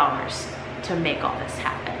 $5,400 to make all this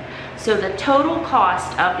happen. So the total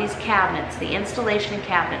cost of these cabinets, the installation in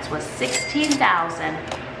cabinets, was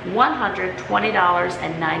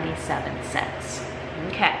 $16,120.97.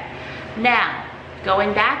 Okay, now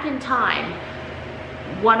going back in time,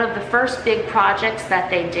 one of the first big projects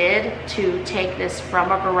that they did to take this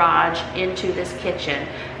from a garage into this kitchen,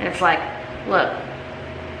 and it's like, look,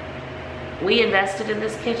 we invested in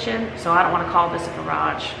this kitchen, so I don't want to call this a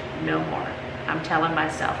garage no more. I'm telling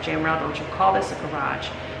myself, Jamerrill, don't you call this a garage.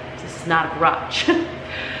 This is not a garage.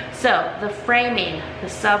 So the framing, the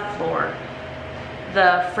subfloor,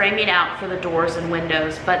 the framing out for the doors and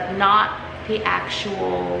windows, but not the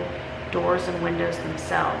actual doors and windows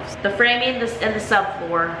themselves. The framing and the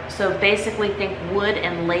subfloor, so basically think wood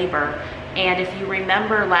and labor. And if you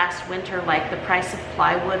remember last winter, like the price of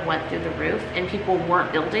plywood went through the roof and people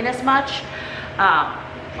weren't building as much.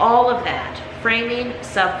 All of that, framing,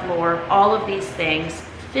 subfloor, all of these things,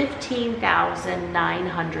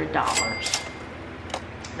 $15,900.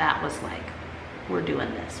 That was like, we're doing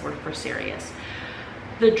this, we're serious.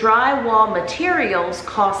 The drywall materials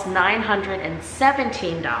cost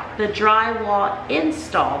 $917. The drywall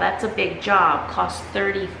install, that's a big job, cost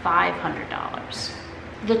 $3,500.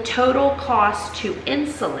 The total cost to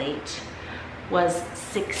insulate was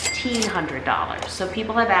 $1,600. So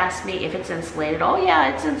people have asked me if it's insulated. Oh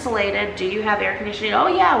yeah, it's insulated. Do you have air conditioning? Oh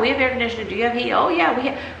yeah, we have air conditioning. Do you have heat? Oh yeah, we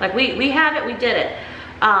have it, we did it.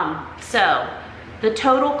 So the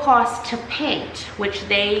total cost to paint, which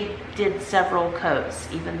they did several coats,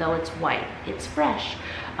 even though it's white, it's fresh,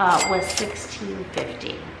 was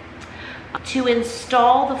 $1,650. To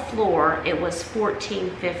install the floor, it was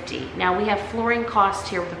 $1,450. Now we have flooring costs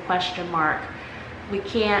here with a question mark. We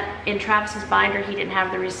can't, in Travis's binder, he didn't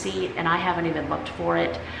have the receipt and I haven't even looked for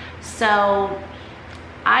it. So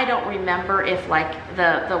I don't remember if like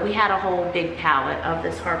we had a whole big pallet of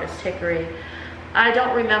this harvest hickory. I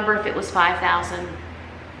don't remember if it was $5,000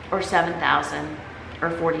 or $7,000 or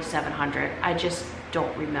 $4,700. I just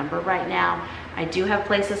don't remember right now. I do have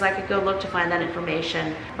places I could go look to find that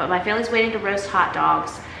information, but my family's waiting to roast hot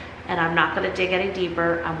dogs and I'm not gonna dig any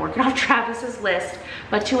deeper. I'm working off Travis's list,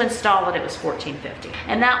 but to install it, it was $1,450.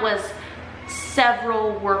 And that was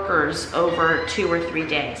several workers over 2 or 3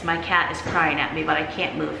 days. My cat is crying at me, but I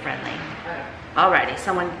can't move, friendly. Alrighty,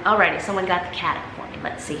 someone got the cat up for me.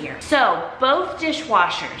 Let's see here. So both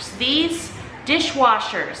dishwashers, these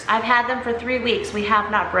dishwashers, I've had them for 3 weeks. We have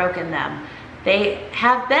not broken them. They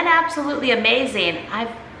have been absolutely amazing.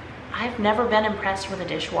 I've never been impressed with a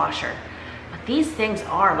dishwasher, but these things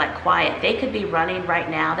are like quiet. They could be running right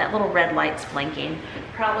now. That little red light's blinking.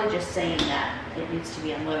 Probably just saying that it needs to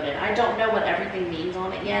be unloaded. I don't know what everything means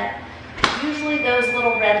on it yet. Usually those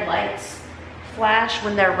little red lights flash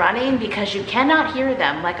when they're running because you cannot hear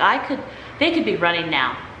them. Like they could be running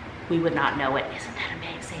now. We would not know it. Isn't that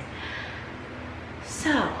amazing?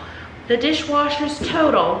 So the dishwashers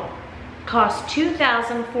total cost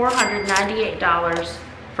 $2,498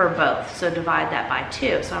 for both. So divide that by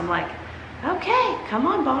 2. So I'm like, okay, come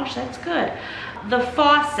on, Bosch, that's good. The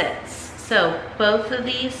faucets, so both of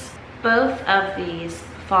these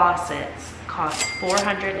faucets cost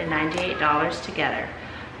 $498 together.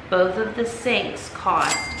 Both of the sinks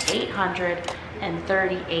cost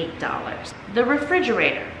 $838. The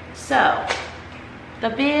refrigerator, so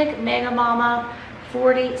the big Mega Momma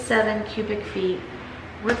 47 cubic feet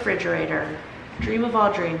refrigerator, dream of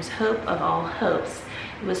all dreams, hope of all hopes.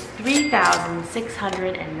 It was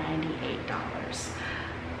 $3,698.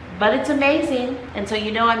 But it's amazing. And so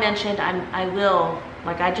you know I mentioned I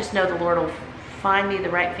just know the Lord will find me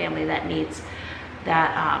the right family that needs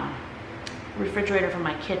that refrigerator for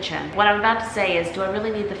my kitchen. What I'm about to say is, do I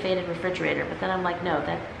really need the faded refrigerator? But then I'm like, no,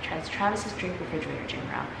 that's Travis's dream refrigerator,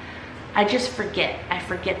 Jamerrill. I just forget. I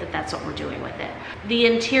forget that that's what we're doing with it. The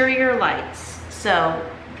interior lights. So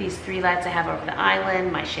these 3 lights I have over the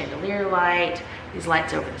island, my chandelier light, these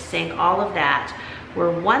lights over the sink, all of that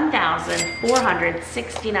were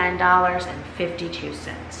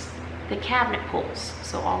 $1,469.52. The cabinet pulls,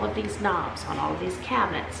 so all of these knobs on all of these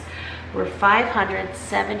cabinets, were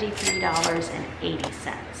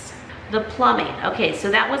 $573.80. The plumbing, okay, so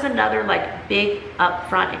that was another like big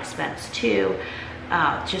upfront expense too,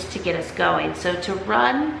 just to get us going. So to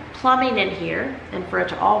run plumbing in here and for it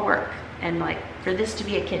to all work and like for this to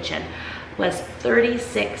be a kitchen, was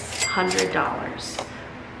 $3,600.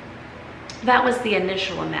 That was the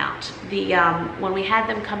initial amount. The when we had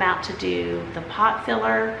them come out to do the pot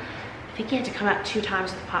filler, I think you had to come out 2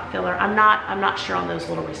 times with the pot filler. I'm not sure on those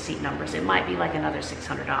little receipt numbers. It might be like another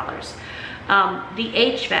 $600. The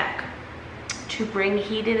HVAC to bring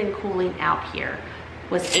heated and cooling out here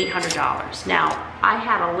was $800. Now, I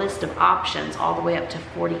had a list of options all the way up to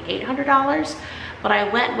 $4,800, but I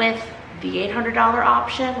went with the $800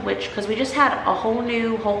 option, which, because we just had a whole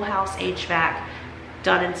new whole house HVAC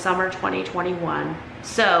done in summer 2021.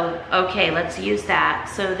 So, okay, let's use that.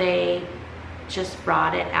 So they just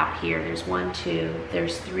brought it out here. There's 1, 2,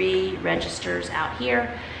 there's 3 registers out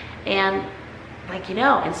here. And like, you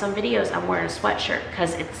know, in some videos I'm wearing a sweatshirt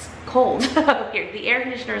because it's cold out here. The air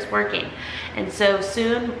conditioner is working. And so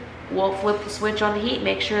soon we'll flip the switch on the heat,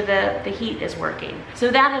 make sure the heat is working. So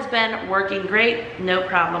that has been working great, no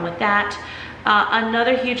problem with that.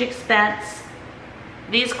 Another huge expense,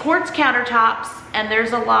 these quartz countertops, and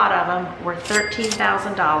there's a lot of them, were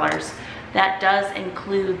 $13,000. That does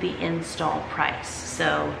include the install price,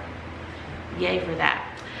 so yay for that.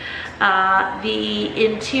 The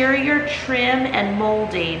interior trim and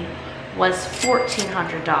molding was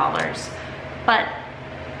 $1,400, but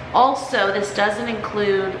also this doesn't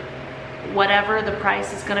include whatever the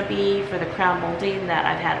price is going to be for the crown molding that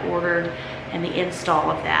I've had ordered and the install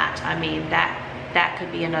of that. I mean, that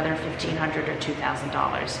could be another $1,500 or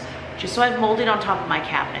 $2,000, just so I've molded on top of my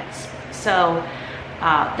cabinets. So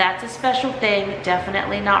that's a special thing,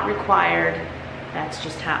 definitely not required. That's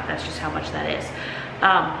just how much that is.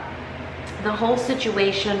 The whole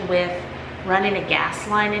situation with running a gas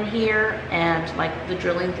line in here and like the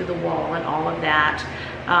drilling through the wall and all of that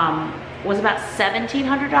was about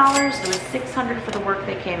 $1,700. It was $600 for the work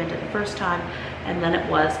they came into the first time, and then it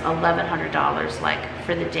was $1,100 like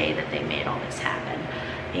for the day that they made all this happen.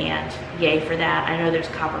 And yay for that. I know there's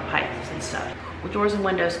copper pipes and stuff. Doors and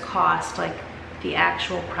windows cost, like the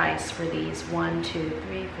actual price for these 1, 2,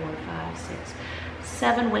 3, 4, 5, 6,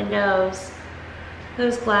 7 windows,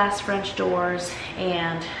 those glass French doors,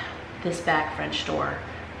 and this back French door.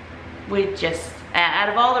 We just, out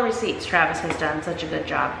of all the receipts, Travis has done such a good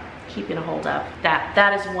job keeping a hold of.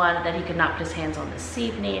 That is one that he could not put his hands on this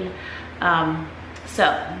evening. So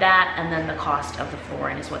that, and then the cost of the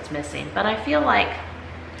flooring is what's missing. But I feel like,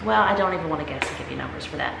 well, I don't even want to guess and give you numbers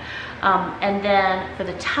for that. And then for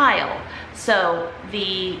the tile, so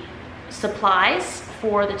the supplies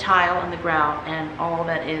for the tile and the grout and all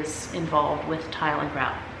that is involved with tile and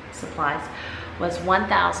grout supplies was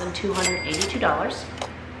 $1,282.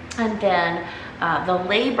 And then the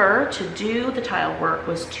labor to do the tile work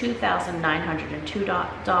was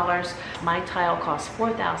 $2,902. My tile cost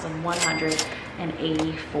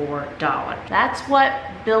 $4,184. That's what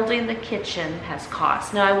building the kitchen has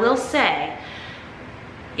cost. Now I will say,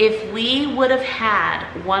 if we would have had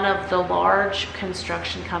one of the large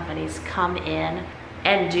construction companies come in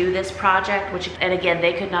and do this project, which, and again,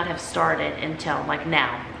 they could not have started until like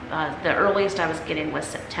now. The earliest I was getting was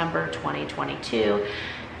September 2022.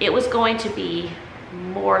 It was going to be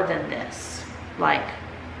more than this, like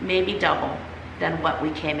maybe double than what we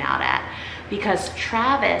came out at, because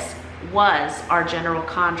Travis was our general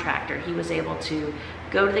contractor. He was able to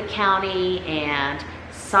go to the county and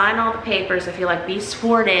sign all the papers, I feel like be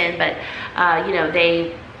sworn in, but you know,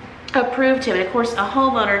 they approved him. And of course, a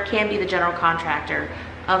homeowner can be the general contractor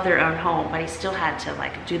of their own home, but he still had to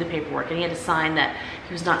like do the paperwork, and he had to sign that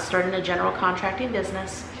he was not starting a general contracting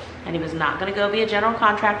business, and he was not going to go be a general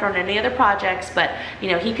contractor on any other projects, but you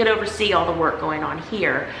know, he could oversee all the work going on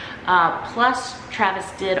here. Plus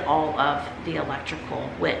Travis did all of the electrical,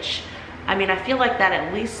 which, I mean, I feel like that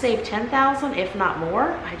at least saved $10,000, if not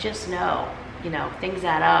more. I just know, you know, things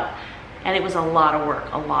add up, and it was a lot of work,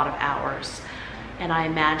 a lot of hours, and I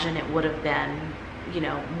imagine it would have been, you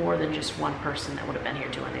know, more than just one person that would have been here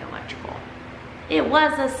doing the electrical. It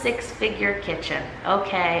was a 6-figure kitchen,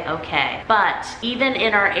 okay. But even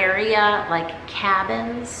in our area, like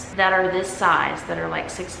cabins that are this size, that are like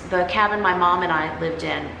the cabin my mom and I lived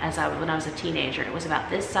in when I was a teenager, it was about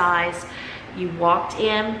this size. You walked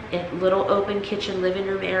in, little open kitchen, living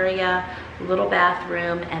room area, little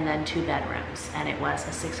bathroom, and then 2 bedrooms, and it was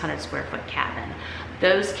a 600 square foot cabin.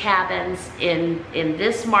 Those cabins in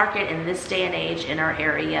this market, in this day and age, in our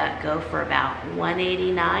area, go for about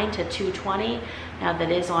 $189 to $220. Now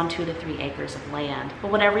that is on 2 to 3 acres of land.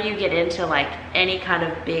 But whenever you get into like any kind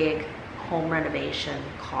of big home renovation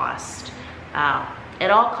cost, it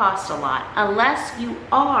all costs a lot, unless you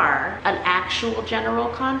are an actual general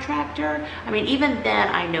contractor. I mean, even then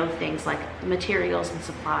I know things like materials and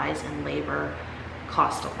supplies and labor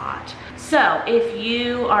cost a lot. So if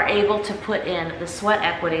you are able to put in the sweat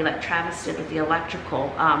equity like Travis did with the electrical,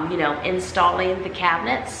 you know, installing the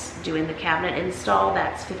cabinets, doing the cabinet install,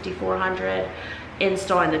 that's $5,400.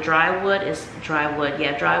 Installing the drywall is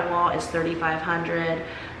 $3,500.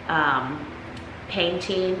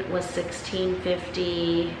 Painting was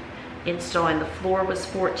 $1,650. Installing the floor was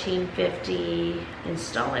 $1,450.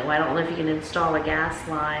 Installing, well, I don't know if you can install a gas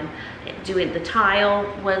line. Doing the tile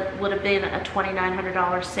would have been a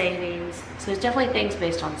 $2,900 savings. So there's definitely things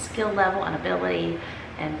based on skill level and ability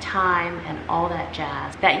and time and all that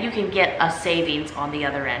jazz that you can get a savings on the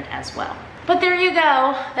other end as well. But there you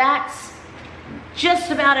go. That's just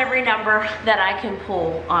about every number that I can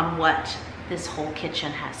pull on what this whole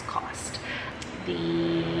kitchen has cost.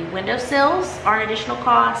 The windowsills are an additional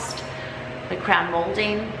cost. The crown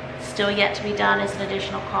molding, still yet to be done, is an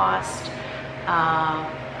additional cost.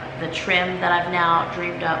 The trim that I've now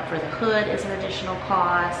dreamed up for the hood is an additional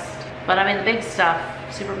cost. But I mean, the big stuff,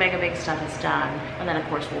 super mega big stuff is done. And then of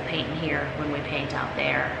course we'll paint in here when we paint out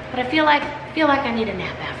there. But I feel like I need a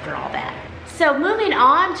nap after all that. So moving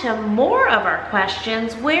on to more of our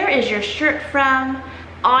questions. Where is your shirt from?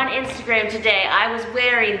 On Instagram today, I was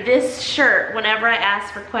wearing this shirt whenever I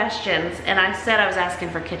asked for questions, and I said I was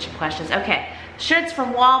asking for kitchen questions. Okay, shirt's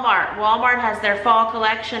from Walmart. Walmart has their fall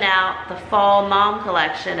collection out, the fall mom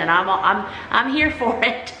collection, and I'm here for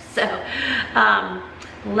it. So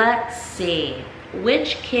let's see.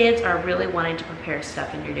 Which kids are really wanting to prepare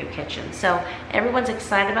stuff in your new kitchen? So everyone's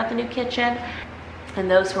excited about the new kitchen,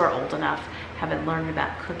 and those who are old enough have been learning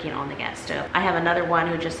about cooking on the gas stove. I have another one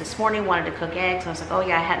who just this morning wanted to cook eggs. I was like, oh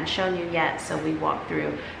yeah, I hadn't shown you yet. So we walked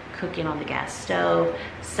through cooking on the gas stove.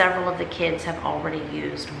 Several of the kids have already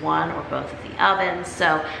used one or both of the ovens.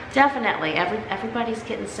 So definitely, everybody's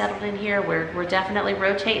getting settled in here. We're definitely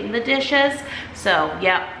rotating the dishes. So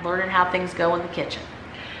yeah, learning how things go in the kitchen.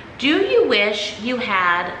 Do you wish you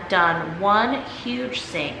had done one huge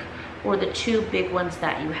sink or the two big ones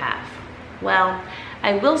that you have? Well,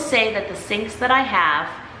 I will say that the sinks that I have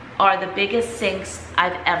are the biggest sinks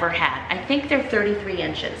I've ever had. I think they're 33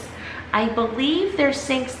 inches. I believe there's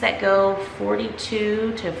sinks that go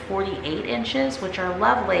 42 to 48 inches, which are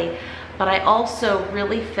lovely, but I also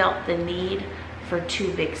really felt the need for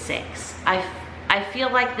two big sinks. I feel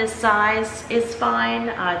like this size is fine.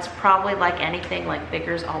 It's probably like anything, like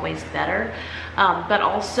bigger is always better. But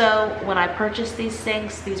also when I purchased these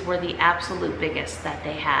sinks, these were the absolute biggest that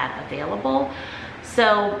they had available.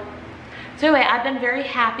 So anyway, I've been very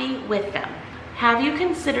happy with them. Have you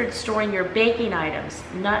considered storing your baking items,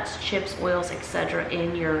 nuts, chips, oils, etc.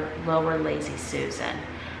 in your lower Lazy Susan?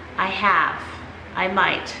 I have. I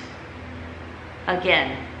might.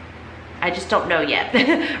 Again, I just don't know yet.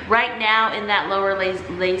 Right now in that lower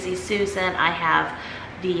Lazy Susan, I have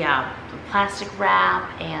the plastic wrap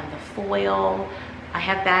and the foil. I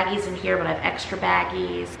have baggies in here, but I have extra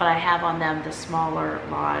baggies. But I have on them the smaller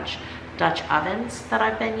Lodge Dutch ovens that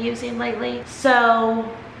I've been using lately.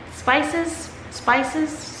 So spices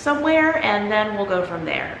somewhere, and then we'll go from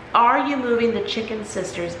there. Are you moving the Chicken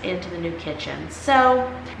Sisters into the new kitchen?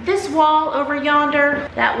 So this wall over yonder,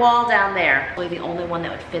 that wall down there, really the only one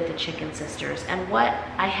that would fit the Chicken Sisters. And what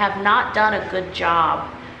I have not done a good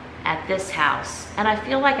job at this house, and I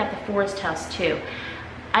feel like at the Forest House too,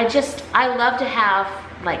 I love to have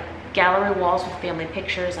like gallery walls with family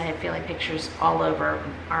pictures. I have family pictures all over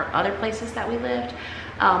our other places that we lived.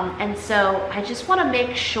 And so I just want to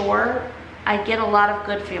make sure I get a lot of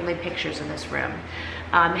good family pictures in this room.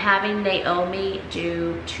 Having Naomi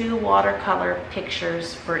do 2 watercolor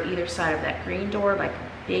pictures for either side of that green door, like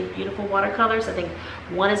big, beautiful watercolors. I think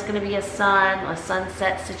one is going to be a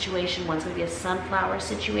sunset situation. One's going to be a sunflower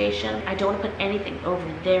situation. I don't want to put anything over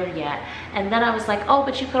there yet. And then I was like, oh,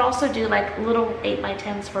 but you could also do like little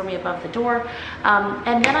 8x10s for me above the door.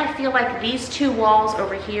 And then I feel like these 2 walls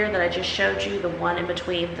over here that I just showed you, the one in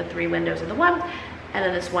between the 3 windows and the one, and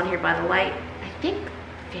then this one here by the light, I think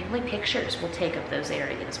family pictures will take up those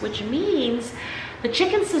areas, which means the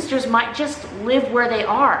Chicken Sisters might just live where they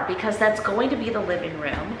are, because that's going to be the living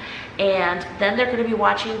room, and then they're going to be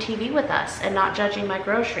watching TV with us and not judging my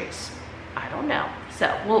groceries. I don't know.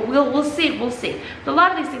 So we'll see. We'll see. But a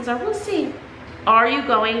lot of these things we'll see. Are you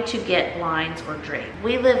going to get blinds or drape?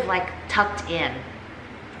 We live like tucked in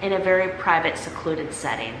a very private, secluded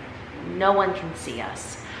setting. No one can see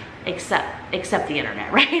us. Except the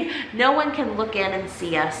internet, right? No one can look in and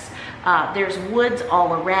see us. There's woods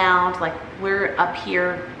all around. Like, we're up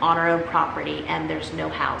here on our own property, and there's no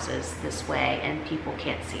houses this way, and people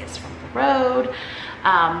can't see us from the road.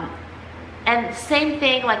 And same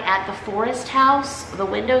thing like at the Forest House, the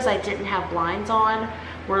windows I didn't have blinds on,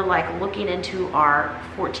 we're like looking into our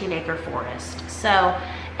 14-acre forest. So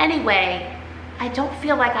anyway, I don't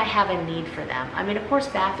feel like I have a need for them. I mean, of course,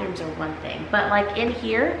 bathrooms are one thing, but like in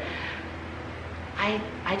here,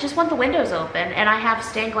 I just want the windows open, and I have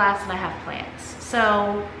stained glass and I have plants.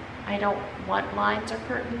 So I don't want blinds or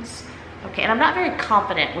curtains. Okay, and I'm not very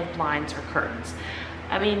confident with blinds or curtains.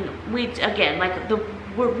 I mean, again, like the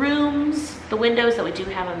rooms, the windows that we do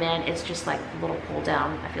have them in, it's just like the little pull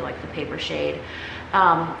down, I feel like the paper shade.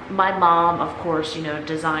 My mom, of course, you know,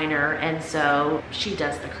 designer, and so she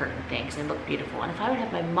does the curtain things and look beautiful. And if I would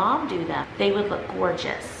have my mom do them, they would look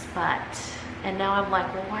gorgeous. And now I'm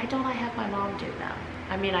like, well, why don't I have my mom do them?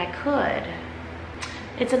 I mean, I could.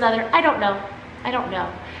 It's another, I don't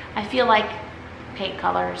know. I feel like paint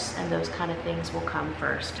colors and those kind of things will come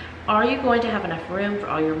first. Are you going to have enough room for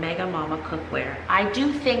all your Mega Momma cookware? I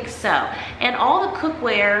do think so. And all the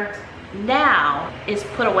cookware now is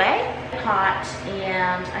put away. Pot,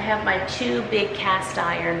 and I have my 2 big cast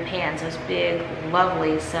iron pans, those big,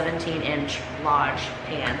 lovely 17-inch large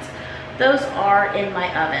pans. Those are in my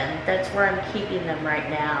oven. That's where I'm keeping them right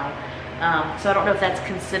now. So I don't know if that's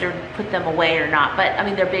considered put them away or not, but I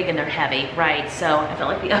mean, they're big and they're heavy, right? So I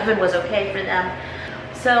felt like the oven was okay for them.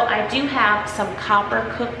 So I do have some copper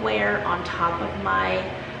cookware on top of my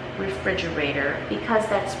refrigerator because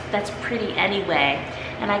that's pretty anyway.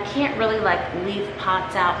 And I can't really like leave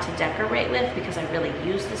pots out to decorate with because I really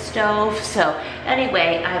use the stove. So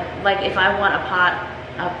anyway, like if I want a pot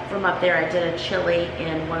from up there, I did a chili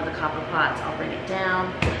in one of the copper pots. I'll bring it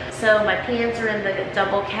down. So my pans are in the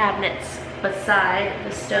double cabinets beside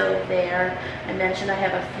the stove there. I mentioned I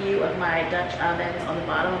have a few of my Dutch ovens on the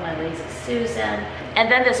bottom of my Lazy Susan.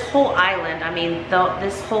 And then this whole island, I mean,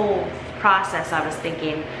 this whole process, I was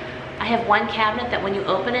thinking, I have one cabinet that when you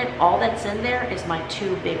open it, all that's in there is my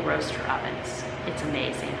 2 big roaster ovens. It's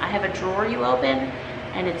amazing. I have a drawer you open,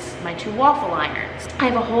 and it's my 2 waffle irons. I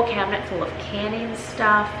have a whole cabinet full of canning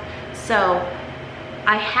stuff. So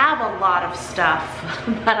I have a lot of stuff,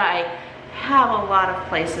 but I have a lot of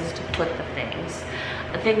places to put the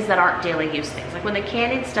things that aren't daily use things. Like when the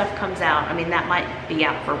canning stuff comes out, I mean, that might be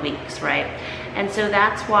out for weeks, right? And so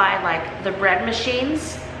that's why, like the bread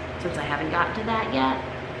machines, since I haven't gotten to that yet,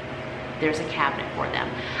 there's a cabinet for them.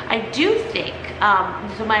 I do think,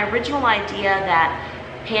 so my original idea that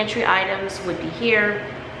pantry items would be here,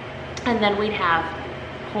 and then we'd have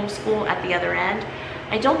homeschool at the other end.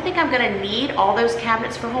 I don't think I'm gonna need all those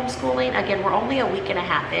cabinets for homeschooling. Again, we're only a week and a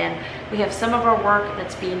half in. We have some of our work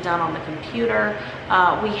that's being done on the computer.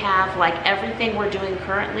 We have like everything we're doing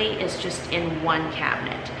currently is just in one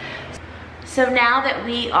cabinet. So now that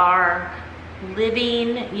we are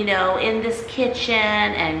living, you know, in this kitchen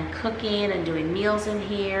and cooking and doing meals in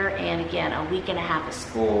here, and again, a week and a half of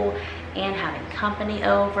school and having company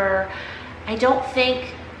over, I don't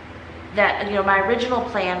think that, you know, my original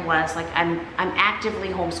plan was like I'm actively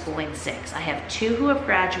homeschooling 6. I have 2 who have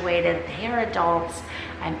graduated, they are adults.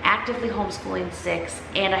 I'm actively homeschooling 6,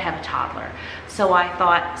 and I have a toddler. So I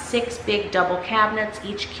thought 6 big double cabinets,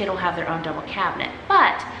 each kid will have their own double cabinet.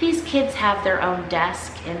 But these kids have their own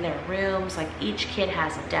desk in their rooms, like each kid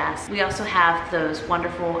has a desk. We also have those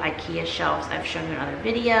wonderful IKEA shelves I've shown you in other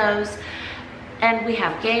videos. And we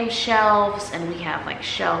have game shelves, and we have like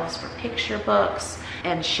shelves for picture books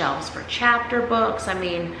and shelves for chapter books. I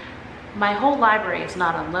mean, my whole library is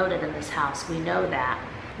not unloaded in this house, we know that.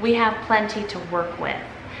 We have plenty to work with.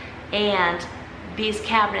 And these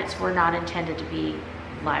cabinets were not intended to be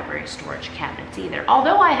library storage cabinets either.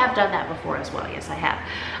 Although I have done that before as well, yes I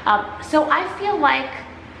have. So I feel like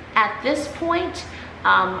at this point,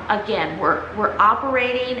 again, we're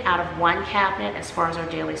operating out of one cabinet as far as our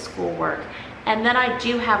daily schoolwork. And then I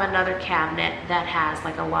do have another cabinet that has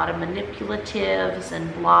like a lot of manipulatives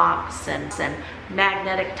and blocks and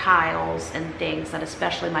magnetic tiles and things that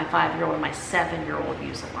especially my 5-year-old and my 7-year-old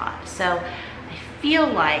use a lot. So I feel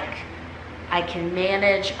like I can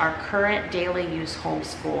manage our current daily use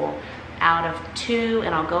homeschool out of 2,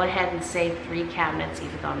 and I'll go ahead and say 3 cabinets,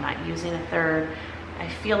 even though I'm not using a 3rd. I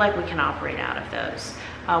feel like we can operate out of those,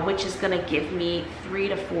 which is gonna give me 3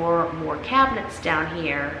 to 4 more cabinets down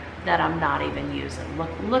here that I'm not even using.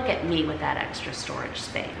 Look at me with that extra storage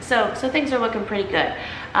space. So things are looking pretty good.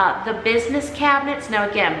 The business cabinets, now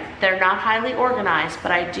again, they're not highly organized,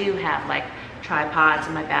 but I do have like tripods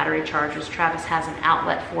and my battery chargers. Travis has an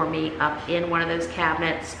outlet for me up in one of those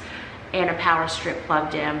cabinets and a power strip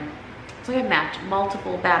plugged in. So I have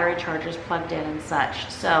multiple battery chargers plugged in and such.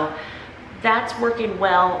 So that's working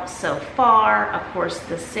well so far. Of course,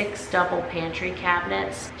 the 6 double pantry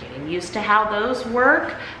cabinets, getting used to how those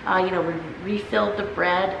work. You know, we refilled the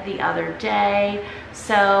bread the other day.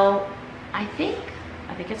 So I think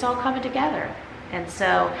I think it's all coming together. And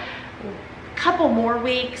so a couple more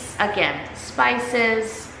weeks, again,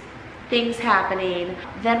 spices, things happening.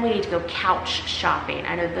 Then we need to go couch shopping.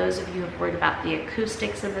 I know those of you who have worried about the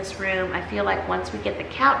acoustics in this room. I feel like once we get the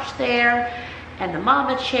couch there and the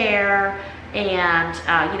mama chair and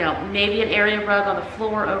you know, maybe an area rug on the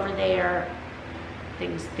floor over there,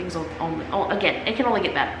 things will only, again, it can only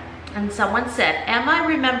get better. And someone said, am I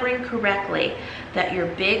remembering correctly that your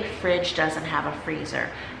big fridge doesn't have a freezer?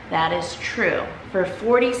 That is true. For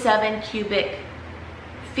 47 cubic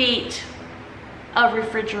feet of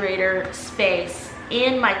refrigerator space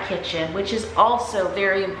in my kitchen, which is also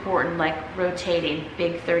very important, like rotating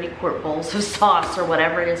big 30-quart bowls of sauce or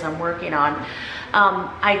whatever it is I'm working on,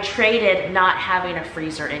 I traded not having a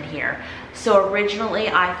freezer in here. So originally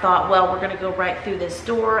I thought, well, we're gonna go right through this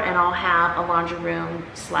door and I'll have a laundry room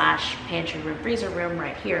slash pantry room, freezer room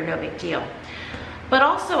right here, no big deal. But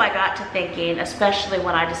also I got to thinking, especially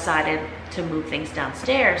when I decided to move things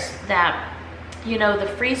downstairs, that, you know, the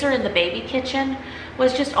freezer in the baby kitchen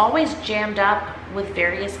was just always jammed up with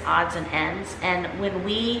various odds and ends. And when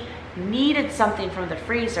we needed something from the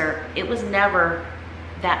freezer, it was never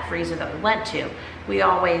that freezer that we went to. We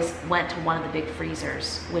always went to one of the big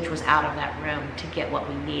freezers, which was out of that room, to get what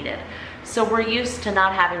we needed. So we're used to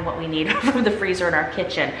not having what we need from the freezer in our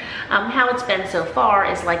kitchen. How it's been so far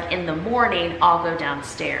is like in the morning, I'll go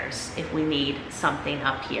downstairs if we need something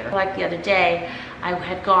up here. Like the other day, I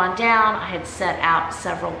had gone down, I had set out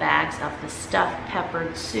several bags of the stuffed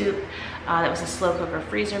peppered soup. That was a slow cooker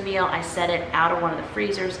freezer meal. I set it out of one of the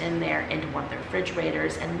freezers in there into one of the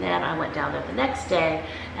refrigerators, and then I went down there the next day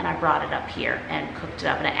and I brought it up here and cooked it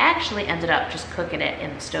up. And I actually ended up just cooking it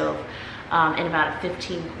in the stove in about a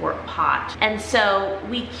 15-quart pot. And so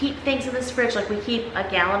we keep things in this fridge, like we keep a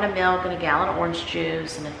gallon of milk and a gallon of orange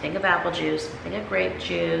juice and a thing of apple juice, a thing of grape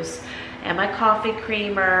juice, and my coffee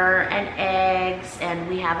creamer and eggs, and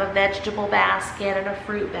we have a vegetable basket and a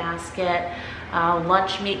fruit basket,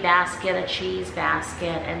 lunch meat basket, a cheese basket.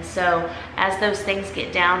 And so as those things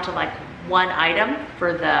get down to like one item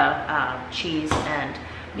for the cheese and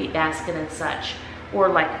meat basket and such, or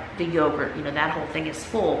like the yogurt, you know, that whole thing is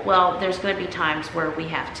full. Well, there's gonna be times where we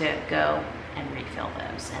have to go and refill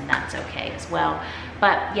those, and that's okay as well.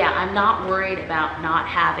 But yeah, I'm not worried about not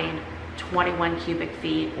having 21 cubic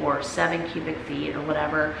feet or 7 cubic feet or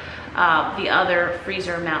whatever the other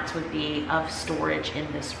freezer amounts would be of storage in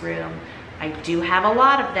this room. I do have a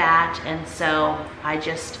lot of that, and so I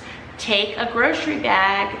just take a grocery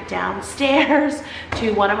bag downstairs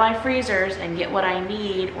to one of my freezers and get what I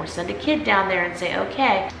need, or send a kid down there and say,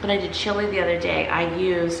 okay. When I did chili the other day, I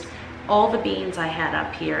used all the beans I had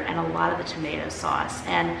up here and a lot of the tomato sauce,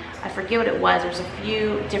 and I forget what it was. There's a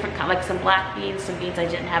few different kinds, like some black beans, some beans I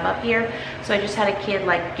didn't have up here. So I just had a kid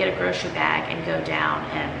like get a grocery bag and go down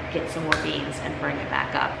and get some more beans and bring it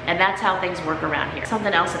back up. And that's how things work around here.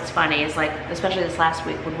 Something else that's funny is, like, especially this last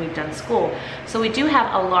week when we've done school, so we do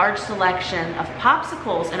have a large selection of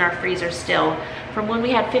popsicles in our freezer still from when we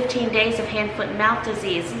had 15 days of hand, foot, and mouth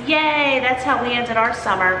disease. Yay, that's how we ended our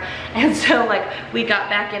summer. And so like we got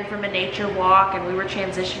back in from a nature walk and we were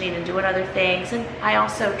transitioning and doing other things. And I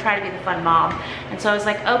also try to be the fun mom. And so I was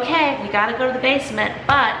like, okay, we gotta go to the basement,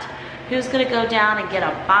 but who's gonna go down and get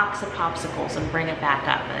a box of popsicles and bring it back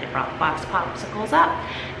up? And they brought the box of popsicles up.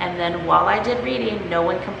 And then while I did reading, no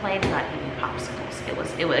one complained about eating popsicles. It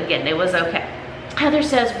was okay. Heather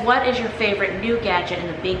says, what is your favorite new gadget in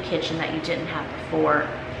the big kitchen that you didn't have before?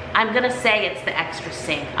 I'm gonna say it's the extra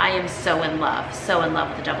sink. I am so in love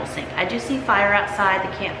with the double sink. I do see fire outside,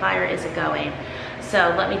 the campfire isn't going,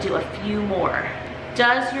 so let me do a few more.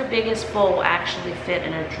 Does your biggest bowl actually fit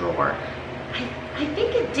in a drawer? I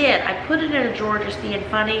think it did. I put it in a drawer just being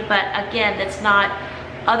funny, but again, that's not,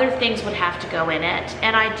 other things would have to go in it.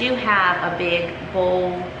 And I do have a big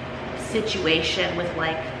bowl situation with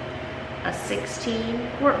like a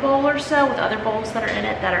 16-quart bowl or so with other bowls that are in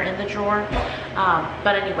it that are in the drawer.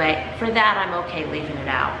 But anyway, for that, I'm okay leaving it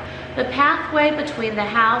out. The pathway between the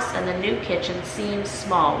house and the new kitchen seems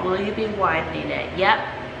small. Will you be widening it? Yep,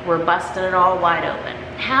 we're busting it all wide open.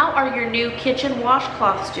 How are your new kitchen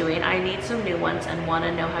washcloths doing? I need some new ones and want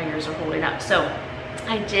to know how yours are holding up. So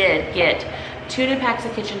I did get 2 new packs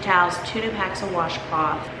of kitchen towels, 2 new packs of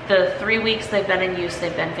washcloth. The 3 weeks they've been in use,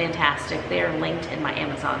 they've been fantastic. They are linked in my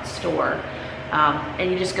Amazon store. And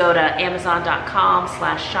you just go to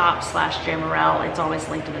amazon.com/shop/Jamerrill. It's always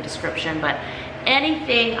linked in the description. But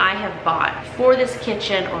anything I have bought for this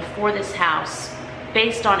kitchen or for this house,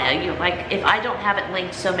 based on, you know, like if I don't have it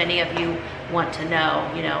linked, so many of you want to know,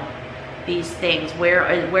 you know, these things.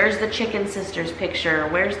 Where's the Chicken Sisters picture?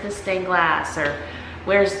 Where's the stained glass? Or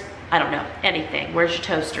where's I don't know, anything. Where's your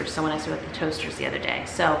toaster? Someone asked me about the toasters the other day.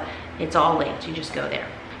 So it's all linked, you just go there.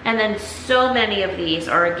 And then so many of these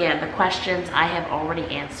are, again, the questions I have already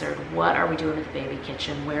answered. What are we doing with the baby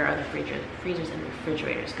kitchen? Where are the freezers and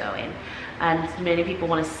refrigerators going? And many people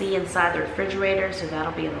want to see inside the refrigerator, so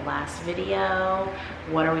that'll be in the last video.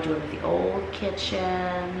 What are we doing with the old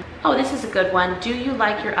kitchen? Oh, this is a good one. Do you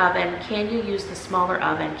like your oven? Can you use the smaller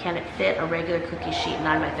oven? Can it fit a regular cookie sheet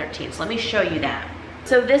 9x13? So let me show you that.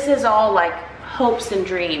 So this is all like hopes and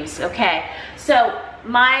dreams, okay? So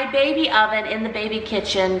my baby oven in the baby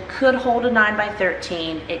kitchen could hold a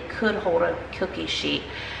 9x13. It could hold a cookie sheet.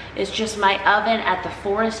 It's just my oven at the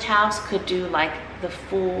Forest House could do like the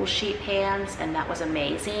full sheet pans, and that was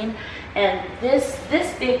amazing. And this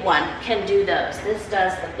big one can do those. This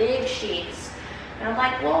does the big sheets. And I'm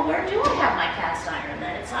like, well, where do I have my cast iron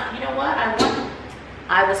then? It's not, you know what?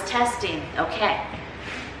 I was testing, okay.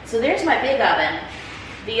 So there's my big oven.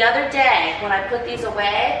 The other day, when I put these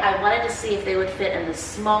away, I wanted to see if they would fit in the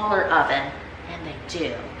smaller oven, and they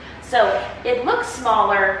do. So it looks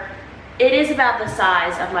smaller. It is about the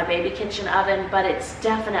size of my baby kitchen oven, but it's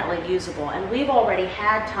definitely usable. And we've already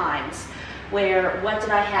had times where, what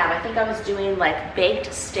did I have? I think I was doing like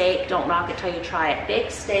baked steak. Don't knock it till you try it.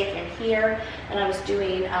 Baked steak in here, and I was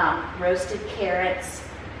doing roasted carrots.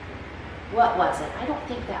 What was it? I don't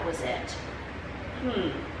think that was it.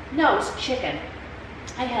 No, it was chicken.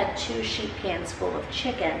 I had 2 sheet pans full of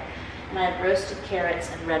chicken, and I had roasted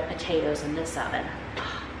carrots and red potatoes in this oven.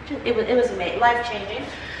 It was amazing, life-changing.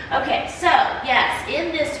 Okay, so yes,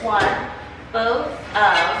 in this one, both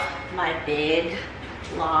of my big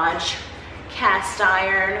Lodge cast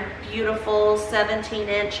iron, beautiful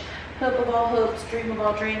 17-inch hope of all hopes, dream of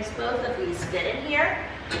all dreams, both of these fit in here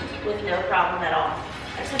with no problem at all.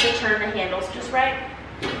 I just have to turn the handles just right.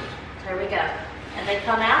 There we go. And they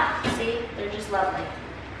come out, see, they're just lovely.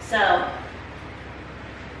 So,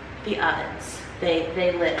 the ovens, they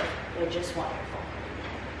live, they're just wonderful.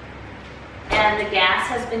 And the gas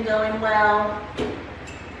has been going well.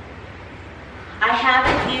 I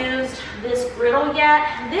haven't used this griddle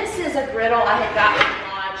yet. This is a griddle I had gotten from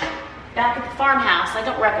Lodge back at the farmhouse. I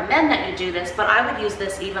don't recommend that you do this, but I would use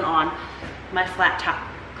this even on my flat top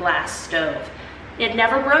glass stove. It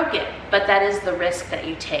never broke it, but that is the risk that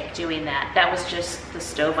you take doing that. That was just the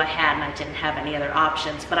stove I had, and I didn't have any other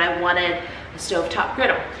options, but I wanted a stovetop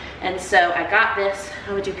griddle. And so I got this.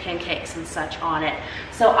 I would do pancakes and such on it.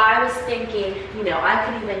 So I was thinking, you know, I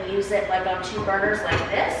could even use it like on 2 burners like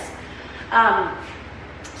this.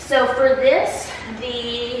 So for this,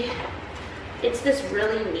 it's this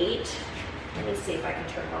really neat, let me see if I can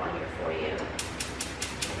turn it on here for you.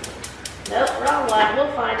 Nope, wrong one,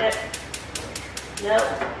 we'll find it. Nope.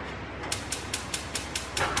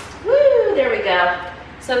 Woo, there we go.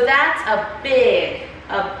 So that's a big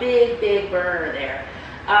burner there.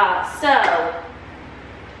 So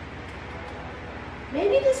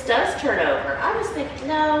maybe this does turn over. I was thinking,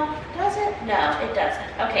 no, does it? No, it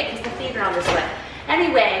doesn't. Okay, because the feet are on this way.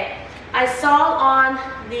 Anyway, I saw on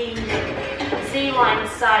the Z-Line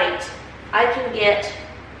site, I can get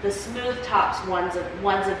the smooth tops ones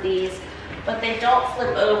of these, but they don't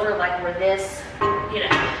flip over like where this, you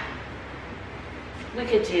know, we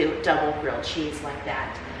could do double grilled cheese like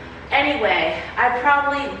that. Anyway, I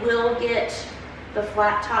probably will get the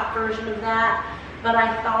flat top version of that, but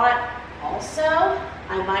I thought also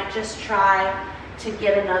I might just try to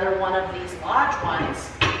get another one of these Lodge ones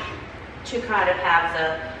to kind of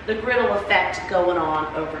have the griddle effect going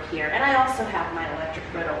on over here. And I also have my electric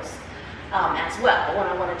griddles as well when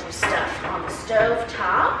I want to do stuff on the stove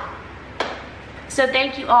top. So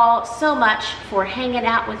thank you all so much for hanging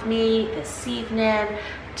out with me this evening,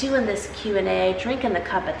 doing this Q&A, drinking the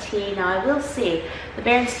cup of tea. Now I will see, the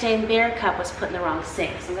Berenstain Bear cup was put in the wrong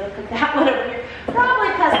sink, so I'm going to put that one over here, probably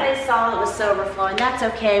because they saw it was so overflowing. That's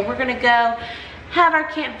okay. We're going to go have our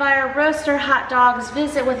campfire, roast our hot dogs,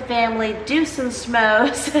 visit with family, do some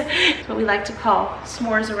s'mores, what we like to call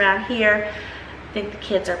s'mores around here. I think the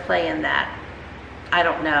kids are playing that. I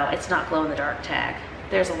don't know. It's not glow-in-the-dark tag.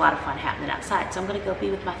 There's a lot of fun happening outside. So I'm gonna go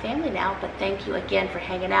be with my family now, but thank you again for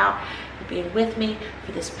hanging out, for being with me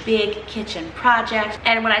for this big kitchen project.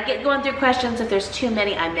 And when I get going through questions, if there's too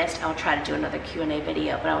many I missed, I'll try to do another Q&A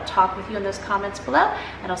video, but I'll talk with you in those comments below,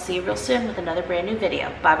 and I'll see you real soon with another brand new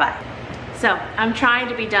video. Bye-bye. So I'm trying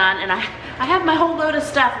to be done, and I have my whole load of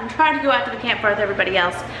stuff. I'm trying to go out to the campfire with everybody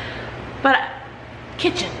else, but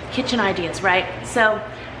kitchen ideas, right? So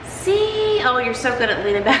see, oh, you're so good at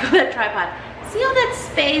leaning back on that tripod. See all that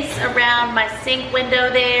space around my sink window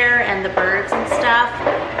there and the birds and stuff?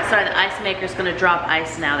 Sorry, the ice maker's gonna drop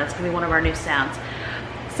ice now. That's gonna be one of our new sounds.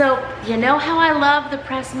 So, you know how I love the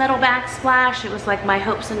pressed metal backsplash? It was like my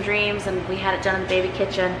hopes and dreams, and we had it done in the baby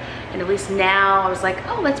kitchen. And at least now I was like,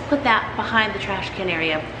 oh, let's put that behind the trash can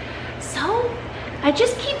area. So I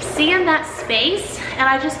just keep seeing that space, and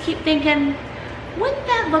I just keep thinking, wouldn't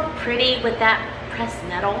that look pretty with that pressed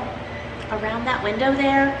metal around that window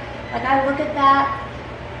there? Like, I look at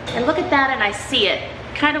that and I see it.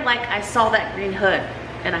 Kind of like I saw that green hood,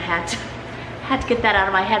 and I had to get that out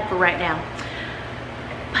of my head for right now.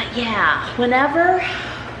 But yeah,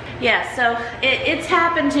 so it's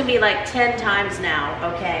happened to me like 10 times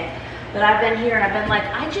now, okay? That I've been here and I've been like,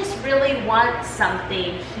 I just really want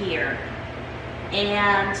something here.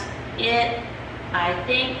 And it, I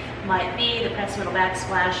think, might be the pressed metal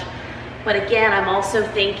backsplash. But again, I'm also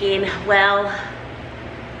thinking, well,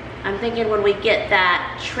 I'm thinking when we get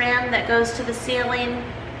that trim that goes to the ceiling,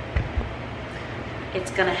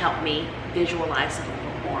 it's gonna help me visualize it a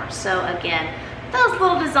little more. So again, those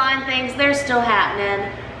little design things, they're still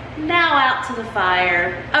happening. Now out to the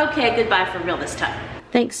fire. Okay, goodbye for real this time.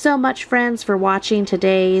 Thanks so much, friends, for watching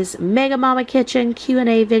today's Mega Mama Kitchen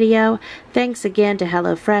Q&A video. Thanks again to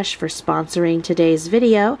HelloFresh for sponsoring today's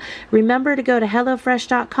video. Remember to go to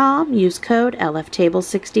HelloFresh.com, use code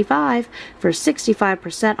LFTable65 for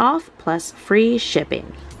 65% off plus free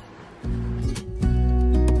shipping.